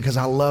everything in me because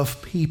I love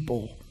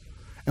people.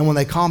 And when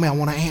they call me, I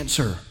want to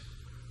answer.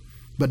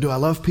 But do I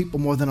love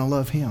people more than I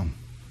love Him?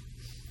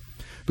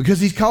 Because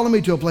He's calling me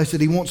to a place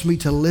that He wants me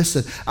to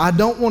listen. I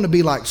don't want to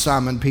be like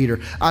Simon Peter.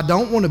 I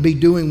don't want to be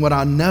doing what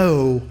I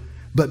know,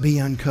 but be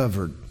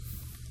uncovered.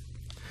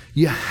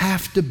 You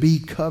have to be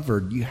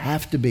covered. You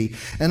have to be.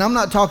 And I'm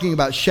not talking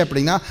about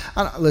shepherding. Now,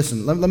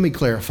 listen, let me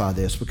clarify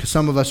this, because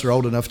some of us are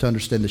old enough to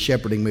understand the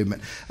shepherding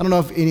movement. I don't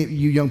know if any of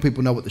you young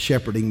people know what the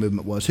shepherding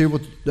movement was. Here,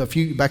 with a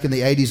few back in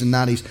the 80s and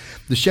 90s,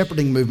 the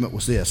shepherding movement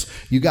was this.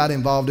 You got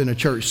involved in a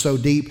church so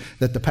deep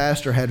that the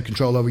pastor had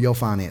control over your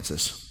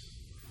finances.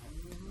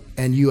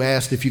 And you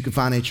asked if you could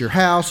finance your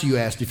house. You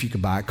asked if you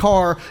could buy a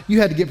car. You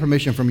had to get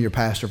permission from your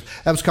pastor.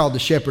 That was called the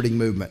shepherding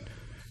movement.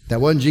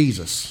 That wasn't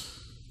Jesus.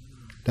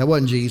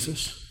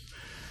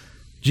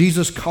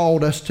 Jesus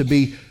called us to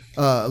be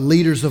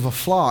leaders of a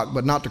flock,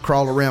 but not to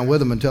crawl around with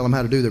them and tell them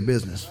how to do their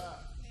business.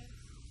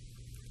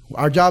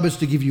 Our job is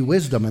to give you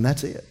wisdom, and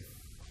that's it.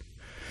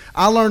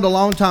 I learned a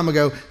long time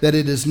ago that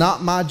it is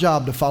not my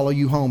job to follow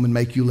you home and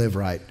make you live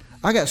right.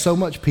 I got so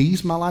much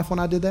peace in my life when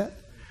I did that.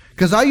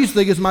 Because I used to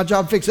think it's my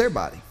job to fix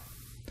everybody.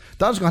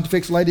 Thought I was going to have to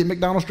fix a lady at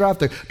McDonald's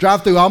drive-thru.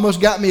 Drive-thru almost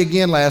got me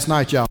again last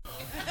night, y'all.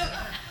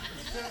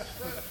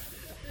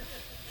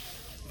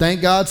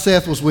 Thank God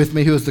Seth was with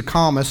me, who was the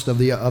calmest of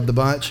the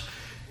bunch.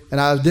 And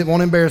I didn't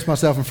want to embarrass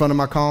myself in front of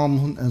my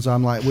calm. And so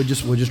I'm like, we'll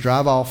just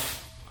drive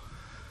off.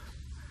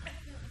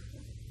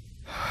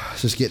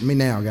 It's just getting me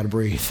now. I got to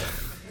breathe.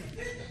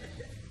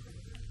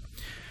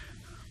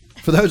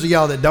 For those of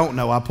y'all that don't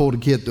know, I pulled a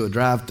kid through a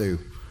drive-thru.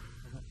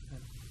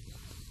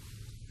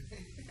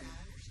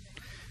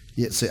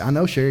 Yeah, see, I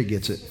know Sherry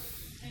gets it.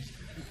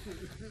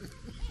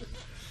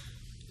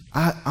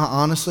 I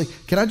honestly,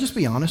 can I just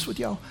be honest with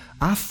y'all?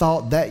 I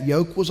thought that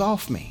yoke was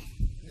off me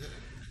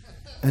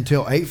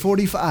until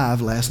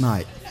 8:45 last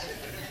night.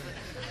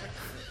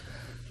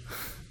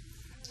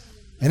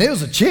 And it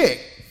was a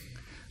chick.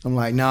 I'm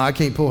like, no, I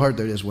can't pull her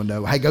through this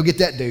window. Hey, go get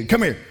that dude.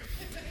 Come here.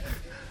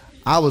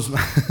 I was...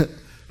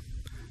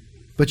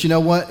 But you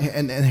know what?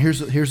 And here's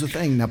the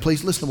thing. Now,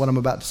 please listen to what I'm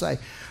about to say.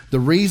 The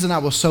reason I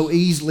was so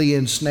easily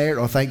ensnared,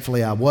 or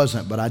thankfully I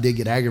wasn't, but I did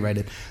get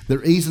aggravated. The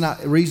reason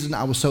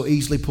I was so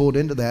easily pulled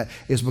into that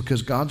is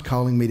because God's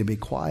calling me to be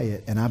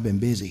quiet, and I've been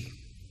busy.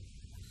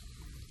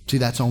 See,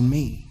 that's on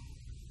me.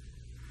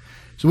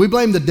 So we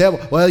blame the devil.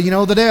 Well, you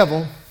know, the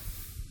devil.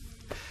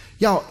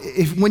 Y'all,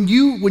 when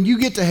you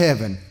get to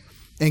heaven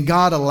and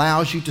God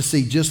allows you to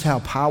see just how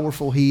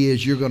powerful He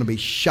is, you're going to be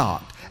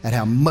shocked at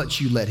how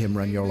much you let Him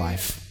run your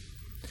life.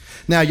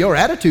 Now, your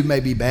attitude may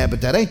be bad,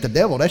 but that ain't the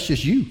devil. That's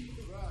just you.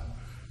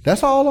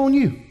 That's all on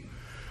you.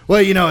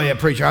 Well, you know, yeah,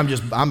 preacher, I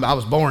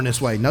was born this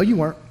way. No, you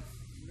weren't.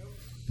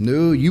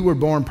 No, you were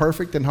born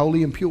perfect and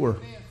holy and pure.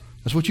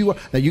 That's what you were.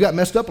 Now, you got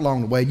messed up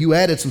along the way. You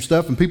added some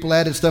stuff, and people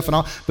added stuff and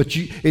all, but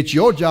it's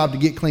your job to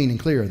get clean and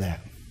clear of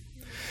that.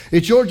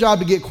 It's your job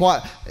to get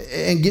quiet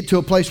and get to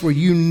a place where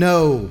you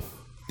know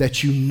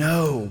that you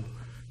know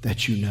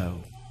that you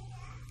know.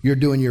 You're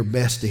doing your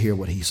best to hear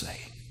what He's saying.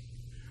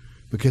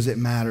 Because it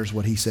matters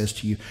what He says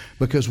to you.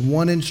 Because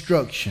one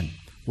instruction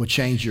will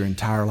change your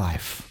entire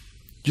life.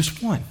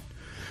 Just one.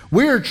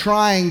 We're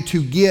trying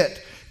to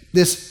get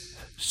this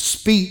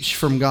speech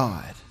from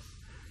God.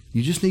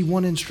 You just need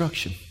one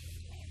instruction.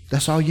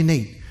 That's all you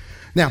need.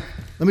 Now,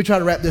 let me try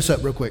to wrap this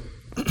up real quick.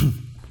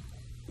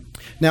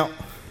 Now,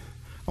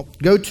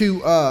 go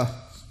to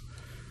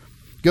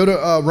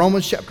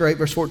Romans chapter 8,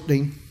 verse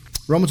 14.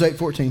 Romans 8,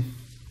 14. I'm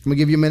going to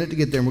give you a minute to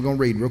get there, and we're going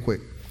to read real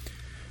quick.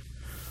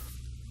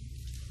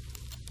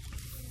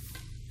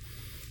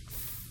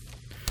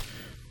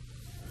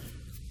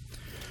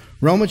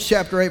 Romans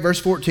chapter 8, verse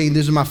 14.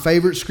 These are my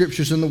favorite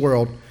scriptures in the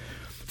world.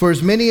 For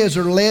as many as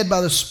are led by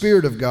the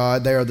Spirit of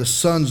God, they are the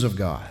sons of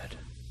God.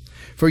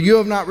 For you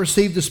have not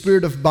received the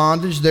spirit of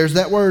bondage. There's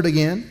that word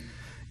again.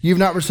 You've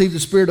not received the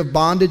spirit of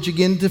bondage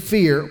again to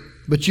fear,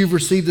 but you've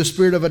received the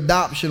spirit of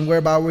adoption,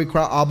 whereby we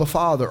cry, Abba,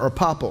 Father, or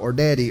Papa, or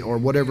Daddy, or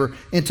whatever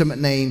intimate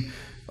name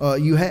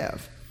you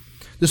have.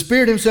 The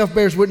Spirit Himself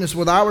bears witness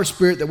with our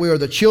spirit that we are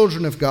the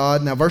children of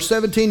God. Now, verse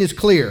 17 is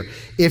clear.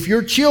 If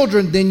you're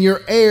children, then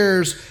you're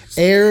heirs,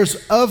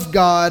 heirs of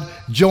God,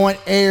 joint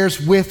heirs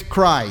with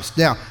Christ.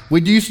 Now, we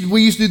used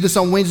to do this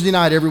on Wednesday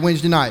night, every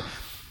Wednesday night.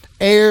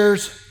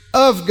 Heirs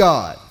of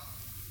God,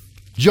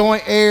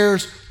 joint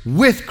heirs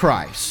with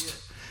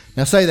Christ.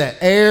 Now say that.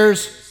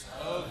 Heirs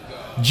of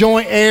God,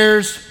 joint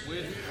heirs,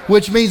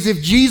 which means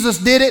if Jesus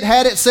did it,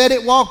 had it, said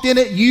it, walked in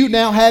it, you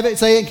now have it,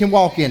 say it, and can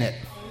walk in it.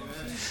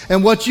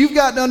 And what you've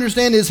got to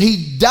understand is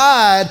He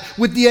died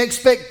with the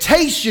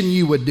expectation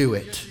you would do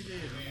it.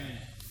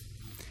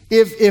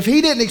 If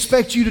He didn't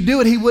expect you to do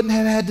it, He wouldn't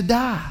have had to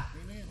die.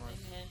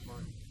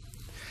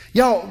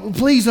 Y'all,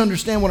 please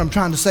understand what I'm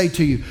trying to say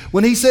to you.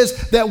 When He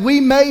says that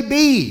we may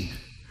be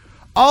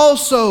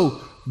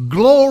also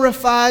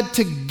glorified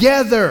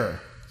together.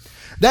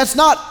 That's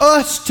not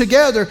us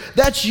together.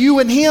 That's you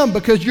and Him,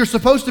 because you're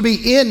supposed to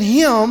be in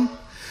Him,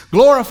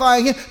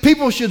 glorifying Him.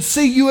 People should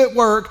see you at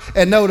work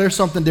and know there's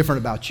something different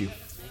about you.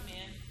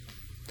 Amen.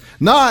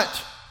 Not,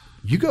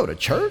 you go to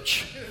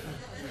church?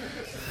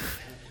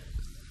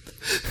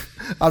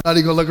 I'm not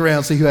even going to look around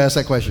and see who asked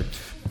that question.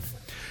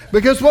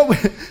 Because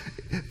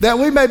that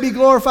we may be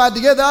glorified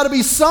together, there ought to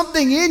be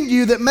something in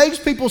you that makes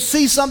people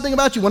see something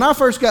about you. When I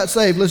first got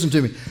saved, listen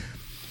to me.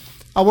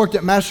 I worked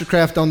at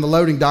Mastercraft on the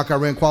loading dock. I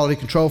ran quality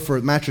control for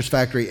a mattress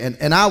factory.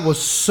 And I was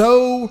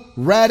so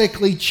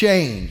radically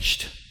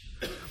changed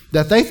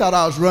that they thought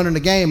I was running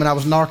the game and I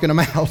was knocking them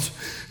out.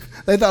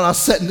 They thought I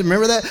was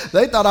remember that?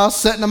 They thought I was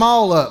setting them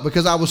all up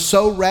because I was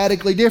so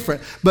radically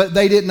different. But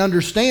they didn't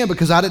understand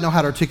because I didn't know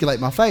how to articulate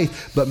my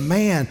faith. But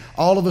man,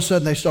 all of a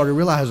sudden they started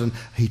realizing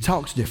he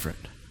talks different.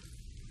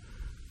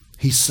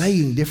 He's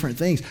saying different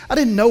things. I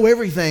didn't know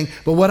everything,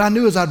 but what I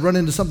knew is I'd run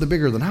into something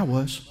bigger than I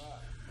was.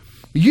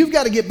 You've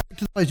got to get back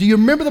to the place. Do you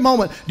remember the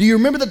moment? Do you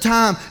remember the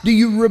time? Do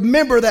you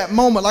remember that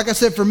moment? Like I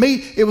said, for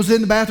me, it was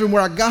in the bathroom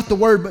where I got the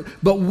word,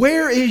 but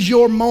where is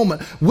your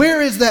moment?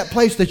 Where is that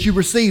place that you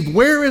received?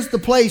 Where is the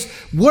place,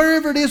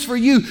 wherever it is for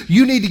you,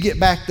 you need to get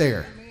back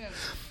there.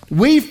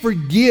 We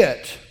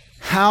forget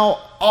how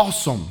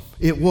awesome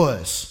it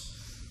was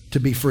to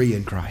be free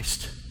in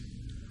Christ.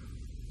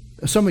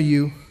 Some of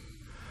you,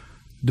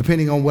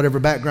 depending on whatever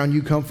background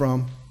you come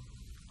from,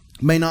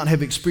 may not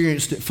have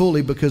experienced it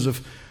fully because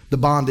of the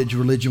bondage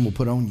religion will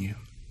put on you.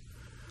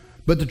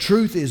 But the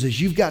truth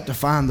is you've got to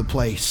find the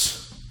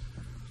place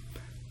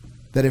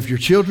that if you're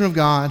children of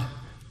God,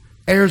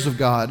 heirs of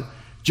God,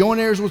 joint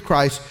heirs with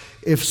Christ,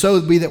 if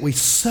so be that we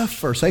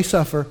suffer, say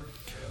suffer,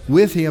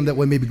 with him that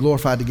we may be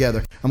glorified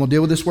together. I'm going to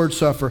deal with this word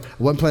suffer.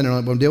 I wasn't planning on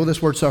it, but I'm going to deal with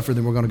this word suffer,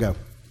 then we're going to go.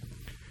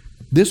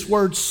 This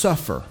word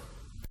suffer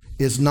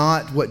is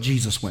not what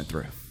Jesus went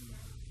through.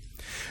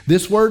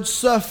 This word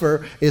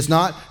suffer is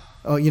not,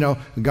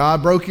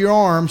 God broke your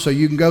arm so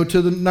you can go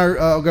to the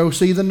go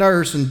see the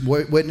nurse and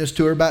witness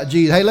to her about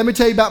Jesus. Hey, let me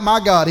tell you about my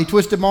God. He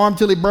twisted my arm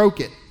till he broke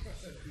it.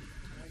 I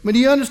mean, do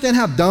you understand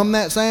how dumb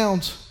that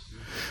sounds?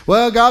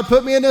 Well, God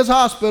put me in this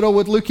hospital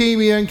with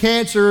leukemia and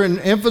cancer and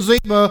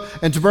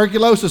emphysema and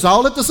tuberculosis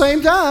all at the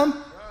same time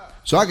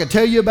so I could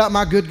tell you about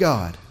my good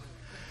God.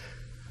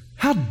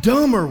 How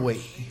dumb are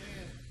we?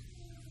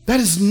 That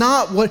is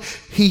not what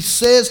he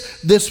says.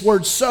 This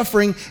word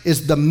suffering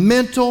is the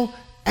mental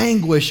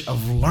anguish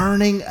of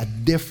learning a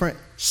different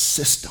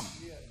system.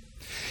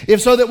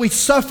 If so that we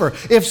suffer,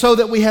 if so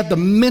that we have the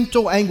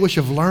mental anguish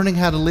of learning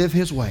how to live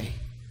his way.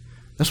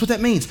 That's what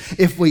that means.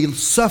 If we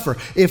suffer,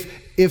 if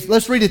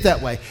let's read it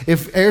that way.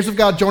 If heirs of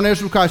God, joint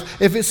heirs with Christ,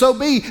 if it so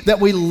be that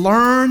we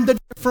learn the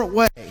different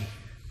way,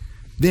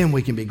 then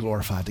we can be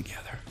glorified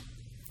together.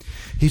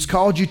 He's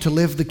called you to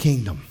live the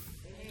kingdom.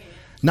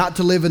 Not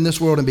to live in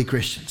this world and be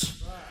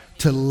Christians.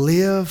 To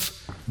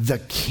live the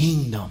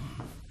kingdom.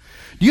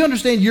 Do you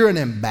understand you're an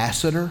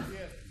ambassador?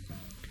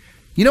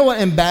 You know what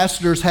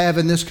ambassadors have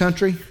in this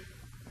country?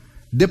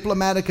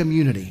 Diplomatic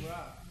immunity.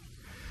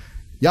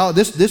 Y'all,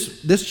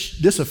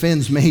 this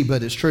offends me,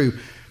 but it's true.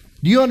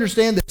 Do you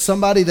understand that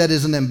somebody that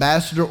is an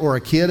ambassador or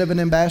a kid of an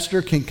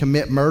ambassador can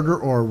commit murder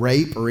or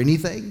rape or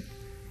anything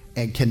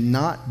and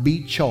cannot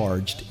be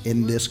charged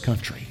in this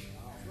country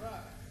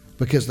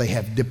because they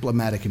have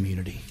diplomatic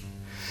immunity?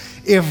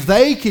 If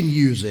they can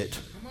use it,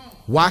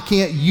 why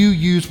can't you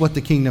use what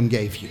the kingdom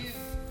gave you?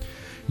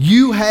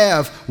 You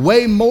have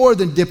way more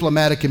than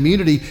diplomatic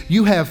immunity.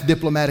 You have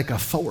diplomatic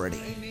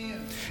authority.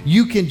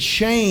 You can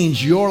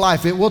change your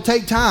life. It will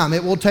take time.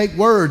 It will take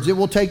words. It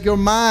will take your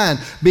mind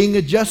being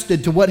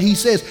adjusted to what he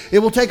says. It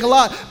will take a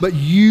lot, but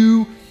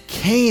you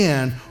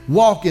can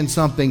walk in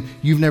something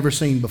you've never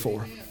seen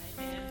before.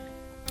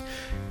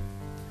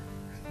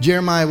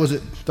 Jeremiah, was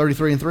it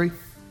 33:3?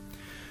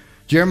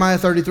 Jeremiah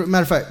 33.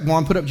 Matter of fact,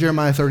 Juan, put up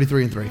Jeremiah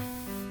 33:3.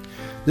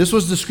 This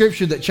was the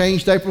scripture that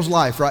changed April's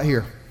life right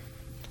here.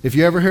 If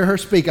you ever hear her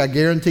speak, I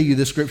guarantee you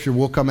this scripture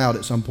will come out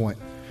at some point.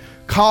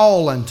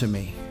 Call unto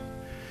me,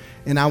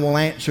 and I will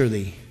answer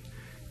thee,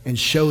 and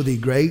show thee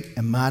great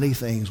and mighty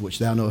things which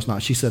thou knowest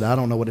not. She said, I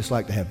don't know what it's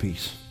like to have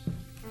peace.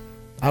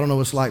 I don't know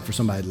what it's like for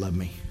somebody to love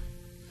me.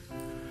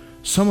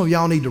 Some of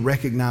y'all need to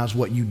recognize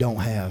what you don't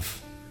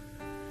have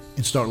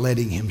and start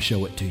letting him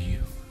show it to you.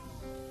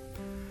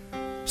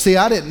 See,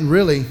 I didn't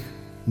really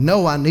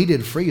know I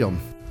needed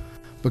freedom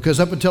because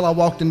up until I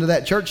walked into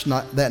that church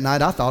that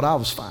night, I thought I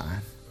was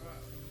fine.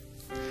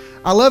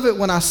 I love it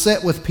when I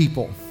sit with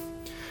people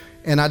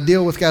and I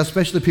deal with guys,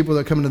 especially people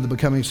that come into the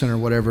Becoming Center or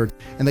whatever,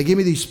 and they give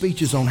me these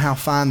speeches on how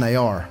fine they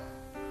are.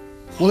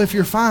 Well, if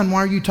you're fine, why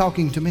are you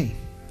talking to me?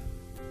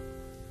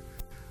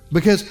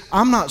 Because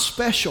I'm not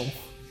special.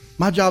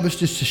 My job is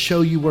just to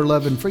show you where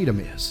love and freedom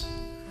is.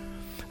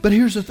 But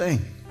here's the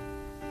thing.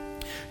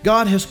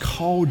 God has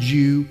called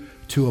you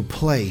to a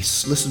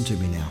place, listen to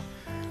me now,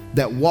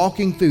 that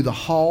walking through the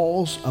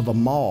halls of a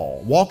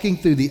mall, walking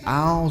through the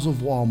aisles of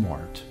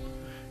Walmart,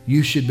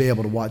 you should be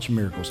able to watch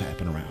miracles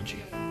happen around you.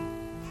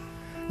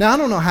 Now, I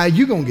don't know how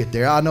you're going to get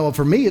there. I know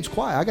for me, it's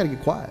quiet. I got to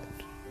get quiet.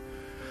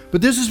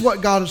 But this is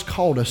what God has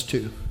called us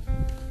to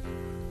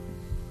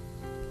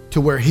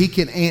where he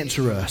can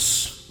answer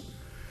us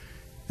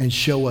and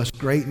show us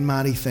great and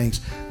mighty things.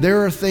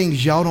 There are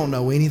things y'all don't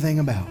know anything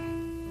about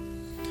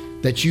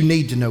that you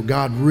need to know.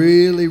 God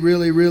really,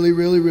 really, really,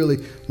 really,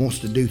 really wants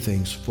to do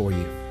things for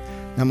you.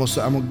 I'm going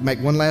to make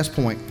one last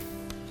point,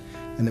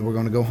 and then we're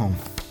going to go home.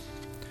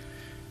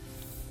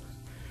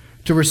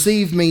 To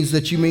receive means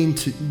that you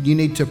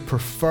need to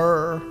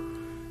prefer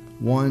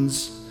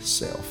one's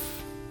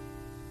self.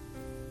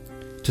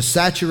 To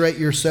saturate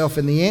yourself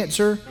in the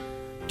answer,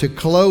 to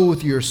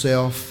clothe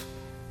yourself,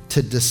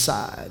 to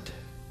decide.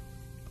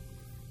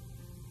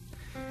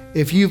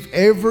 If you've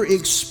ever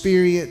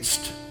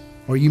experienced,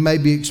 or you may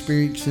be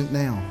experiencing it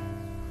now,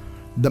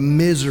 the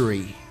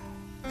misery,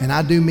 and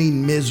I do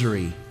mean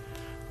misery,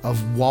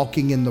 of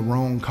walking in the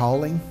wrong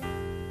calling,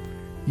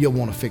 you'll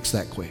want to fix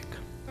that quick.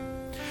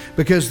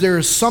 Because there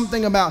is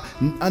something about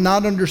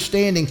not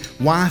understanding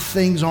why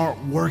things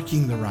aren't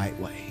working the right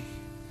way.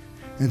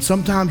 And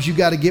sometimes you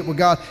got to get with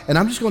God. And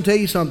I'm just going to tell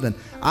you something.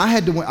 I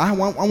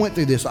went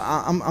through this.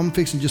 I'm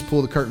fixing to just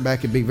pull the curtain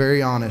back and be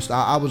very honest.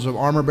 I was an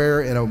armor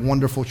bearer in a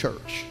wonderful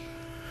church.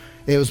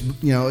 It was,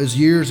 it was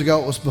years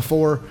ago. It was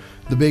before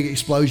the big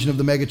explosion of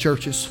the mega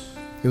churches.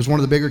 It was one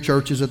of the bigger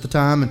churches at the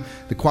time, and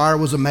the choir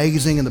was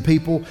amazing, and the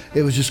people,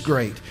 it was just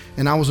great.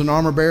 And I was an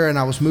armor bearer, and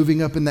I was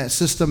moving up in that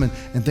system,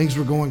 and things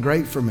were going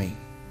great for me.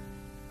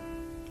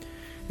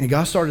 And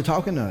God started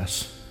talking to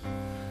us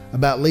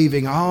about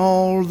leaving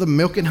all the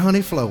milk and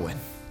honey flowing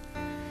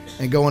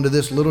and going to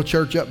this little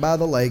church up by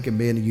the lake and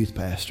being a youth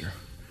pastor.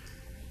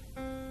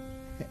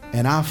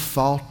 And I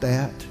fought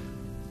that.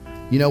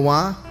 You know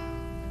why?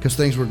 Because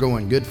things were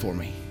going good for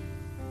me.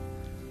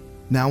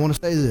 Now I want to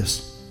say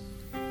this.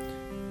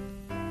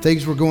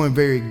 Things were going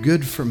very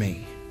good for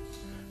me,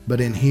 but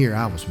in here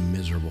I was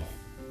miserable.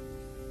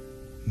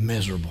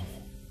 Miserable.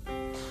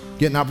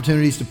 Getting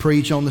opportunities to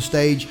preach on the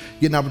stage,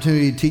 getting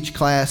opportunity to teach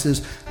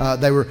classes.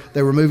 They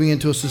were moving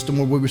into a system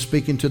where we were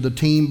speaking to the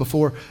team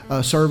before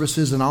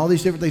services and all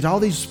these different things, all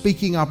these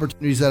speaking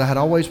opportunities that I had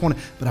always wanted,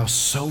 but I was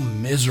so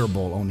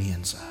miserable on the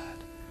inside.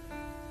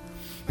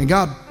 And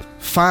God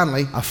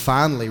I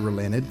finally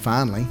relented,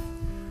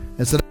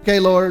 and said, okay,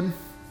 Lord,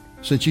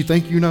 since you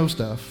think you know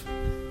stuff.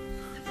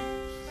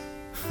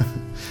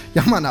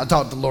 Y'all might not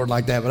talk to the Lord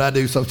like that, but I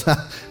do sometimes.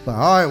 But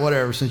all right,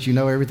 whatever, since you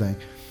know everything.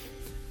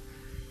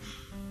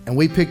 And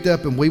we picked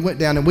up and we went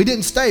down, and we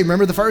didn't stay.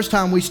 Remember the first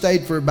time we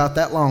stayed for about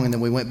that long, and then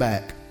we went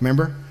back.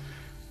 Remember?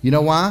 You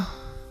know why?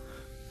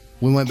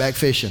 We went back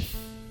fishing.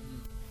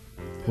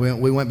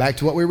 We went back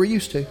to what we were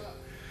used to.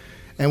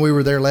 And we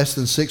were there less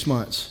than 6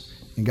 months.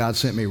 And God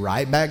sent me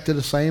right back to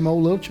the same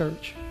old little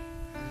church.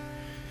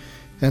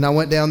 And I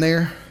went down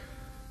there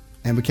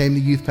and became the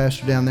youth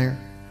pastor down there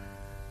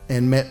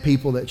and met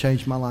people that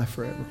changed my life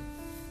forever.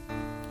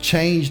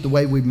 Changed the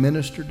way we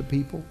ministered to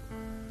people.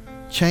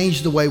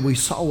 Changed the way we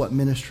saw what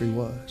ministry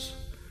was.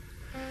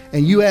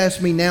 And you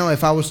ask me now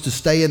if I was to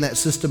stay in that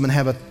system and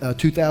have a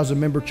 2,000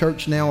 member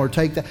church now or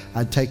take that,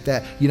 I'd take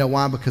that. You know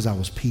why? Because I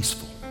was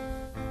peaceful.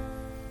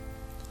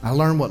 I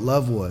learned what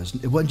love was.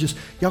 It wasn't just,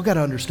 y'all got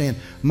to understand,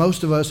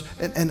 most of us,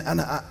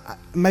 and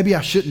maybe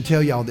I shouldn't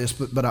tell y'all this,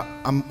 but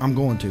I'm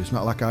going to. It's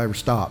not like I ever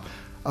stop.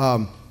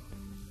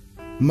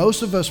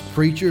 Most of us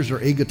preachers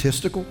are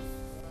egotistical,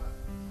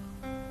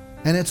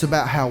 and it's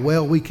about how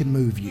well we can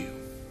move you.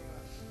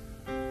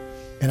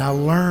 And I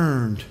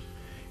learned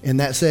in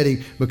that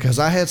setting, because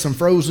I had some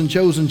frozen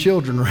chosen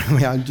children around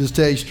me, I'll just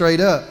tell you straight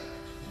up.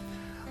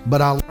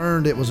 But I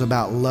learned it was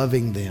about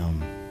loving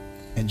them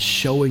and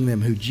showing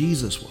them who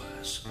Jesus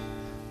was,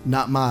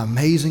 not my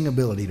amazing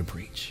ability to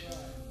preach.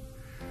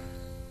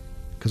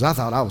 Because I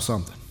thought I was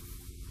something.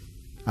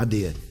 I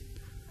did.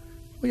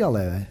 Well, y'all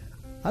laugh at?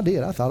 I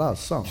did. I thought I was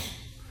something.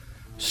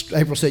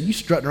 April said, you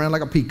strutting around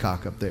like a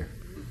peacock up there.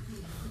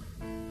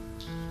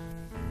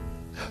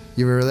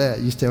 You remember that?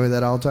 You used to tell me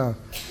that all the time.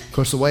 Of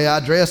course, the way I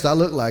dressed, I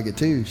looked like it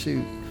too.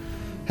 Shoot.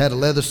 Had a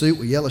leather suit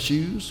with yellow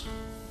shoes.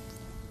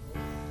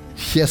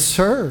 Yes,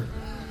 sir.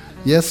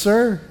 Yes,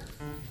 sir.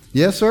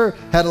 Yes, sir.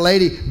 Had a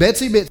lady,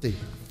 Betsy Bitsy,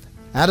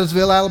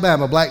 Adamsville,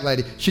 Alabama, black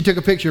lady. She took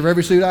a picture of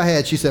every suit I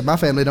had. She said, my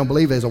family don't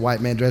believe there's a white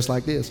man dressed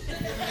like this.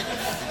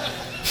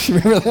 You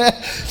remember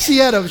that? She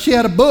had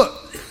a book.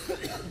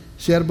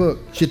 She had a book.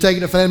 She'd take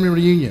it to family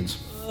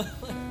reunions.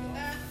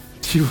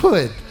 She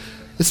would.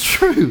 It's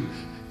true.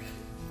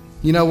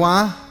 You know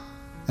why?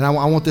 And I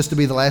want this to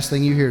be the last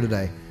thing you hear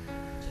today.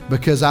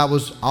 Because I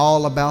was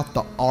all about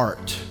the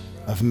art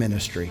of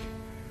ministry,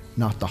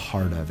 not the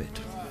heart of it.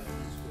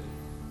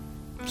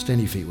 Stand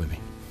to your feet with me.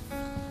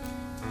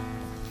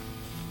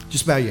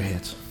 Just bow your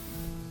heads.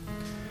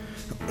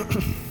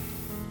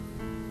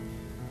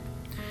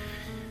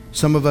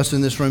 Some of us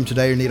in this room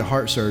today need a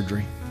heart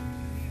surgery.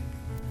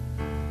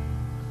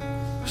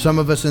 Some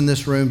of us in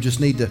this room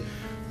just need to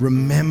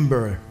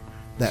remember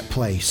that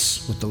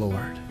place with the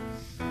Lord.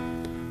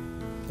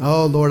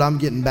 Oh, Lord, I'm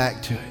getting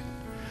back to it.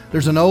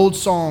 There's an old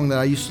song that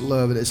I used to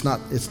love. It's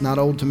not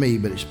old to me,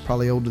 but it's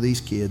probably old to these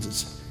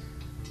kids.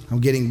 I'm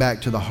getting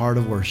back to the heart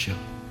of worship.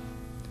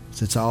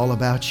 It's all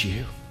about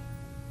you.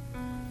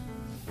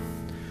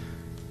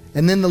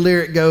 And then the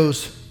lyric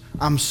goes,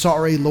 I'm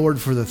sorry, Lord,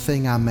 for the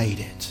thing I made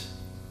it,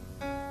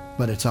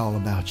 but it's all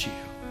about you.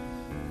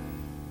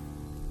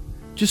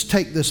 Just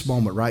take this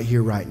moment right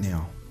here, right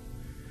now.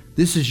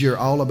 This is your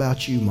all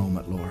about you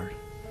moment, Lord.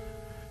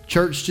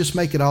 Church, just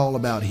make it all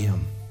about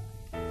Him.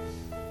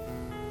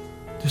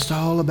 Just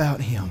all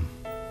about Him.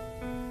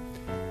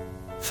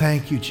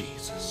 Thank you,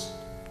 Jesus.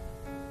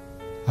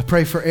 I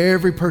pray for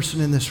every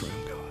person in this room,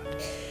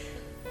 God.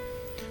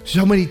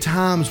 So many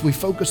times we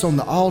focus on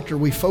the altar,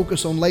 we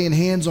focus on laying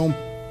hands on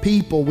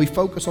people, we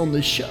focus on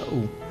the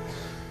show.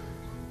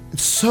 And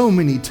so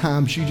many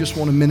times you just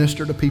want to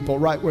minister to people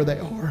right where they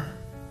are.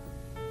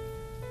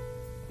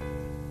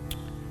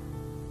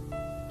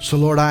 So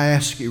Lord, I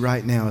ask you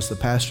right now as the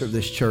pastor of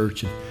this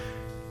church and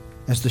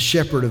as the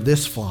shepherd of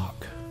this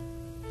flock,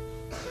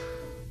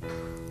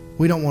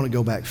 we don't want to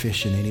go back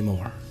fishing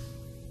anymore.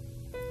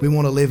 We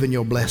want to live in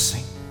your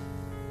blessing.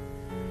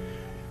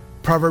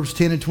 Proverbs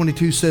 10 and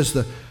 22 says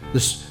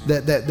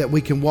that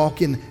we can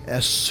walk in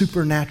a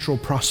supernatural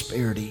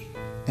prosperity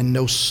and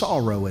no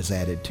sorrow is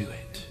added to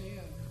it.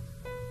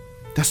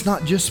 That's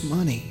not just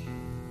money.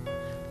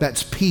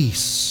 That's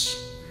peace.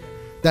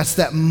 That's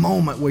that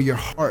moment where your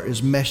heart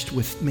is meshed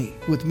with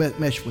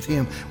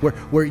Him,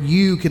 where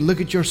you can look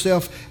at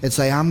yourself and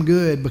say, I'm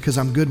good because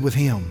I'm good with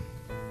Him.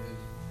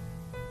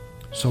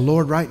 So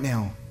Lord, right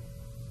now,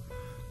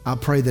 I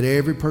pray that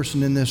every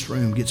person in this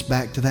room gets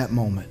back to that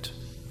moment,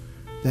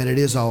 that it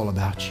is all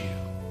about you.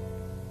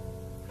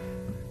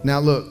 Now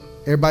look,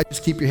 everybody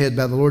just keep your head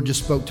bowed. The Lord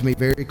just spoke to me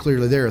very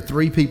clearly. There are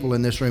 3 people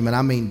in this room, and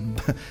I mean,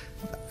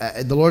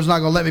 the Lord's not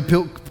going to let me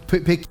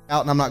pick you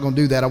out, and I'm not going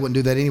to do that. I wouldn't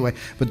do that anyway.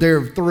 But there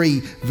are 3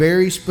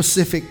 very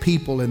specific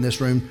people in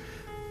this room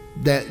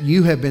that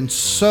you have been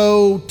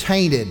so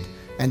tainted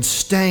and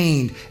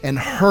stained and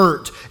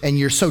hurt, and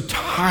you're so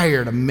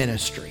tired of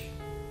ministry.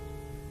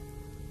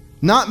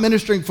 Not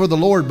ministering for the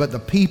Lord, but the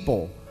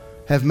people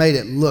have made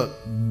it look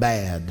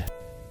bad.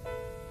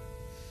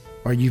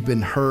 Or you've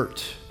been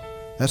hurt.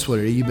 That's what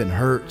it is. You've been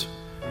hurt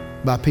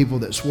by people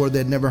that swore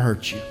they'd never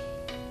hurt you.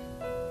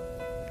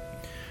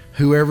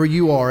 Whoever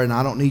you are, and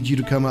I don't need you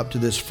to come up to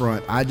this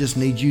front. I just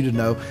need you to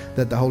know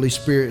that the Holy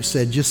Spirit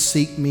said, just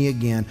seek me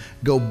again.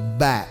 Go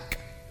back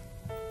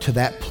to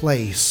that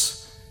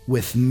place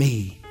with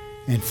me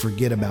and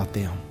forget about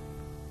them.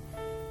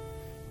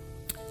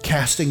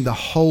 Casting the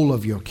whole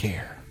of your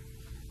care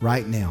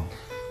right now.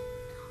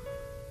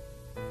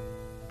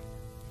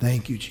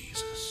 Thank you,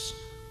 Jesus.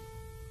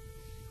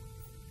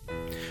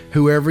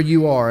 Whoever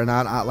you are, and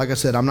I like I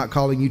said, I'm not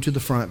calling you to the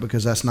front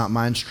because that's not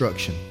my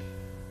instruction.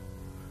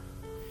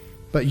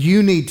 But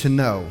you need to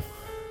know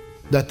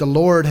that the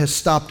Lord has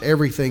stopped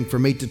everything for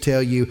me to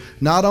tell you,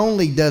 not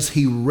only does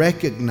He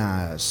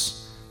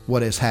recognize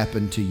what has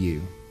happened to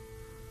you,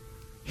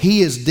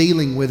 He is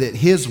dealing with it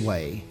His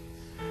way.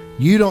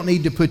 You don't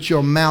need to put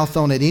your mouth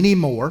on it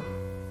anymore.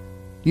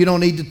 You don't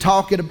need to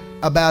talk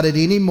about it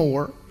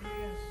anymore.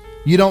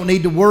 You don't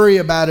need to worry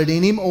about it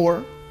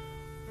anymore.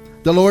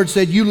 The Lord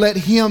said, you let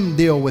Him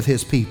deal with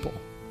His people.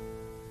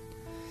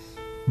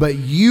 But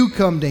you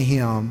come to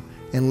Him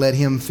and let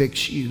Him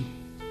fix you.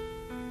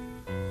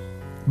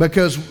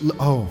 Because,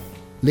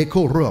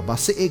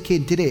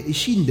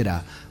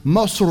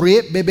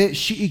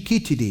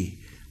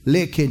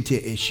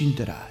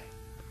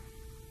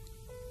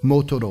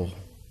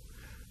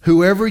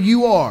 whoever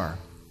you are,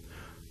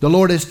 the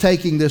Lord is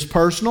taking this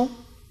personal,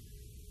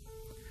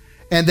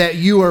 and that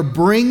you are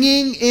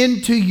bringing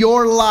into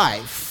your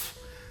life.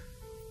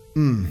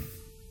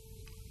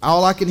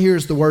 All I can hear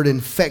is the word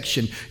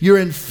infection. You're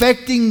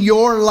infecting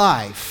your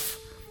life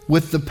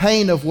with the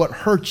pain of what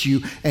hurt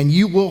you, and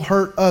you will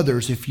hurt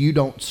others if you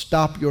don't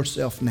stop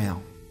yourself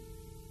now.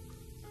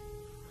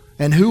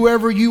 And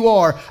whoever you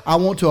are, I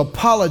want to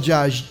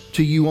apologize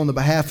to you on the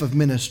behalf of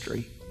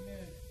ministry.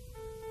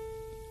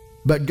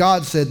 But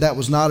God said that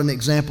was not an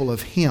example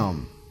of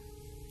Him.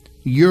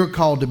 You're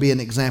called to be an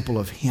example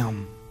of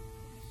Him.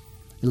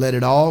 Let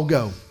it all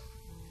go.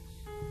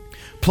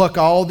 Pluck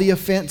all the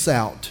offense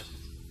out.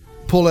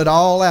 Pull it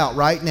all out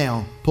right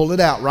now. Pull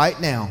it out right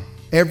now.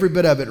 Every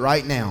bit of it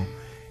right now.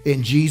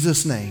 In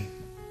Jesus' name.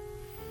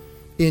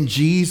 In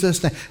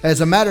Jesus' name. As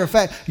a matter of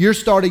fact, you're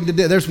starting to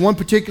deal. There's one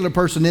particular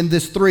person in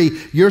this 3.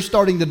 You're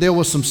starting to deal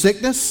with some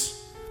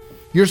sickness.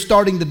 You're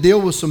starting to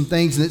deal with some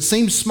things, and it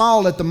seems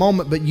small at the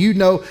moment, but you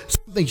know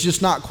something's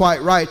just not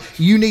quite right.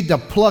 You need to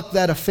pluck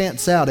that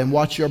offense out and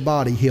watch your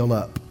body heal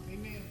up.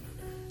 Amen.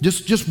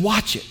 Just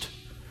watch it.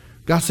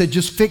 God said,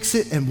 just fix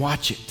it and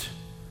watch it.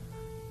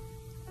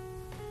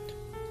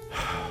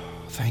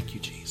 Thank you,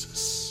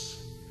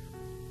 Jesus.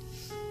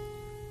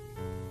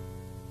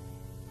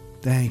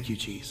 Thank you,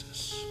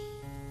 Jesus.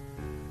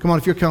 Come on,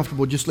 if you're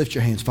comfortable, just lift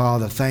your hands.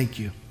 Father, thank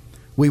you.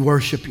 We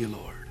worship you,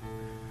 Lord.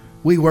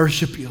 We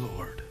worship you,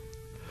 Lord.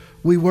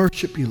 We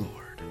worship you,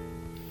 Lord.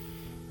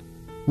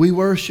 We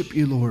worship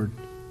you, Lord.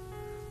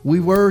 We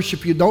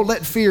worship you. Don't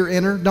let fear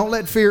enter. Don't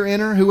let fear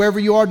enter. Whoever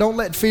you are, don't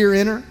let fear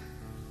enter.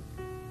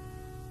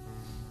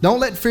 Don't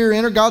let fear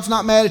enter. God's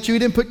not mad at you. He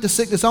didn't put the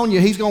sickness on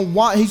you. He's going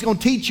to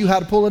teach you how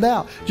to pull it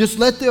out. Just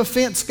let the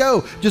offense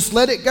go. Just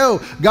let it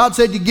go. God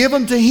said you give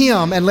them to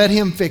Him and let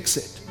Him fix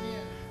it.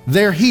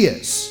 They're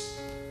His.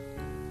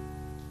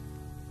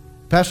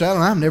 Pastor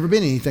Allen, I've never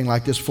been anything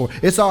like this before.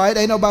 It's all right.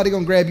 Ain't nobody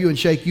going to grab you and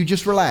shake you.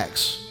 Just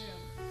relax.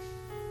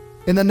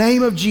 In the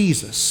name of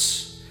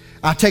Jesus,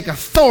 I take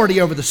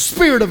authority over the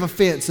spirit of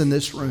offense in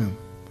this room.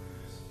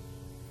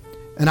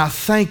 And I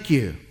thank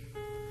you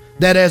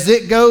that as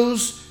it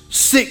goes,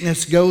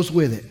 sickness goes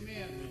with it.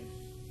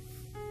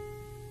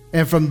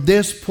 And from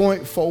this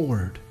point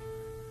forward,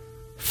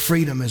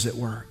 freedom is at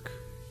work.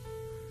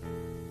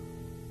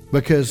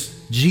 Because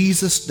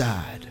Jesus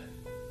died.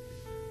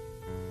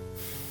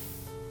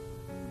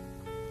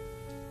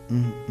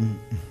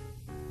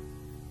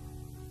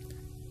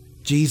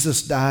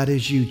 Jesus died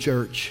as you,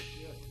 church,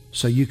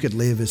 so you could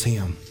live as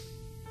Him.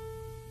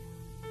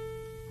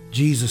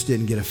 Jesus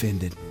didn't get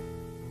offended.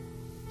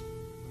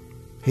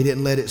 He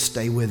didn't let it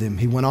stay with Him.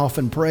 He went off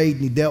and prayed,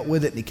 and He dealt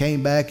with it, and He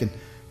came back, and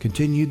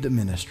continued the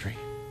ministry.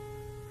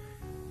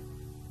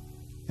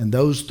 And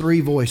those three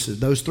voices,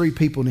 those three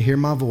people to hear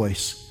my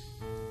voice,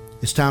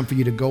 it's time for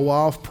you to go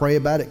off, pray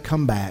about it,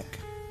 come back,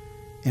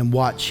 and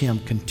watch Him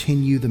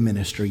continue the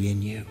ministry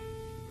in you.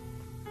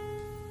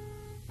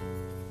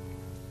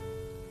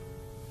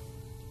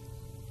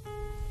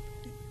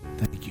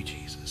 Thank you,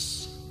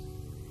 Jesus.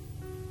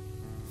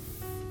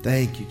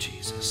 Thank you,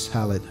 Jesus.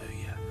 Hallelujah.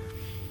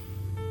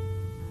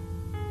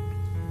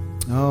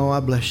 Oh, I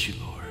bless you,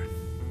 Lord.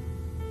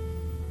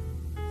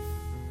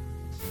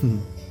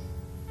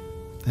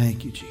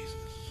 Thank you, Jesus.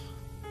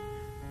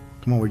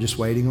 Come on, we're just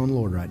waiting on the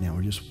Lord right now.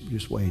 We're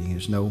just waiting.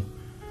 There's no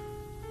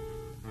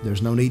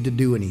need to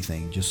do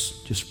anything.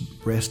 Just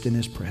rest in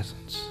His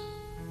presence.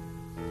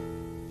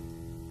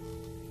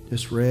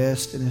 Just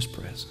rest in His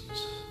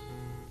presence.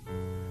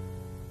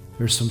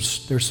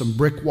 There's some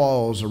brick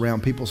walls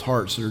around people's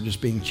hearts that are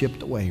just being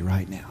chipped away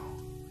right now.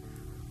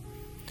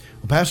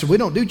 Well, Pastor, we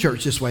don't do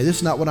church this way. This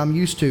is not what I'm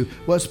used to.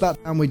 Well, it's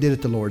about time we did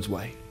it the Lord's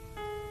way.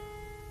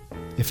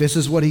 If this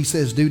is what He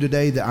says do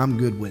today, then I'm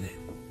good with it.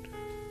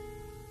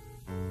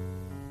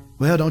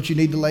 Well, don't you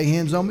need to lay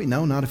hands on me?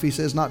 No, not if He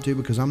says not to,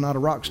 because I'm not a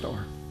rock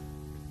star.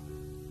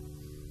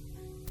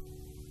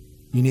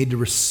 You need to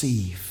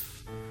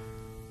receive.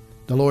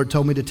 The Lord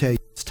told me to tell you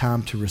it's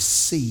time to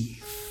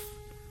receive.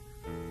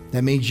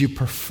 That means you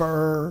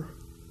prefer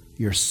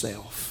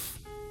yourself.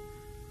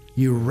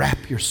 You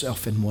wrap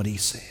yourself in what He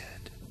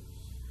said.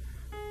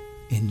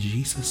 In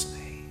Jesus'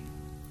 name.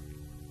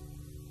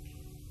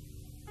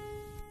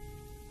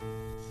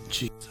 In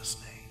Jesus'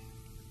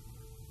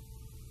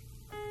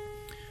 name.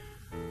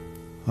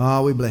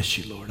 Oh, we bless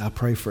you, Lord. I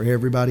pray for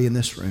everybody in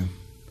this room.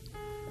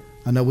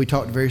 I know we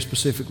talked very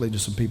specifically to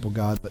some people,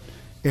 God, but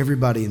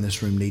everybody in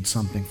this room needs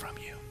something from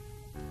you.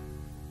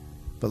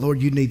 But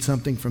Lord, you need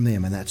something from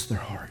them, and that's their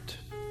heart.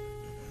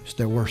 It's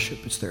their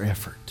worship. It's their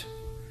effort.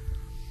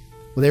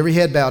 With every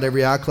head bowed,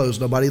 every eye closed,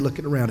 nobody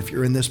looking around, if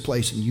you're in this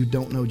place and you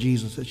don't know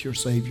Jesus as your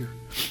Savior,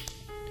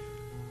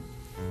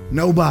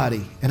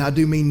 nobody, and I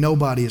do mean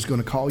nobody, is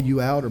going to call you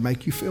out or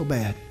make you feel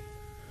bad.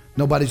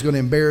 Nobody's going to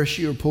embarrass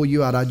you or pull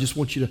you out. I just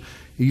want you to,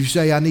 if you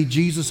say, I need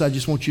Jesus, I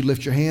just want you to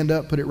lift your hand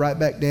up, put it right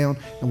back down,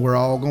 and we're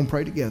all going to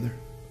pray together.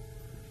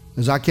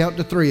 As I count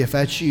to 3, if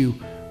that's you,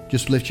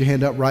 just lift your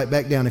hand up right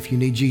back down if you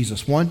need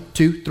Jesus. 1,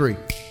 2, 3.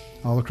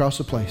 All across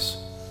the place.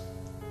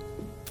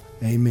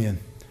 Amen.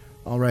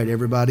 All right,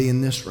 everybody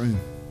in this room,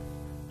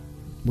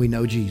 we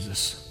know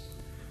Jesus,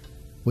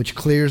 which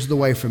clears the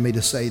way for me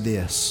to say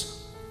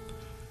this.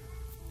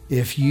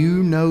 If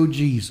you know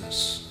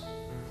Jesus,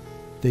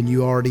 then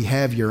you already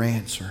have your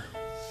answer.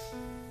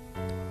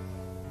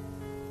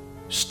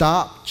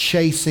 Stop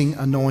chasing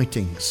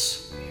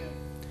anointings.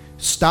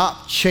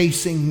 Stop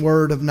chasing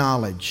word of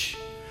knowledge.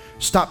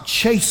 Stop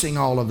chasing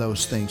all of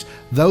those things.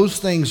 Those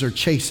things are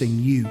chasing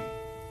you.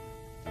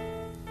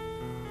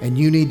 And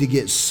you need to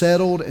get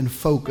settled and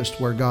focused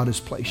where God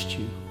has placed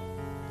you.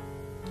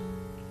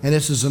 And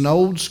this is an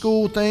old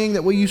school thing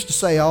that we used to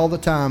say all the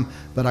time,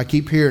 but I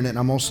keep hearing it and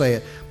I'm going to say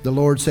it. The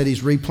Lord said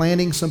He's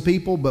replanting some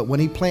people, but when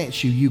He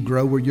plants you, you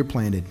grow where you're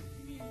planted.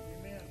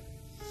 Amen.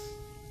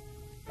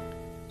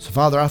 So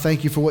Father, I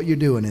thank you for what you're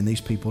doing in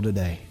these people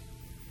today.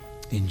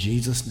 In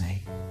Jesus' name.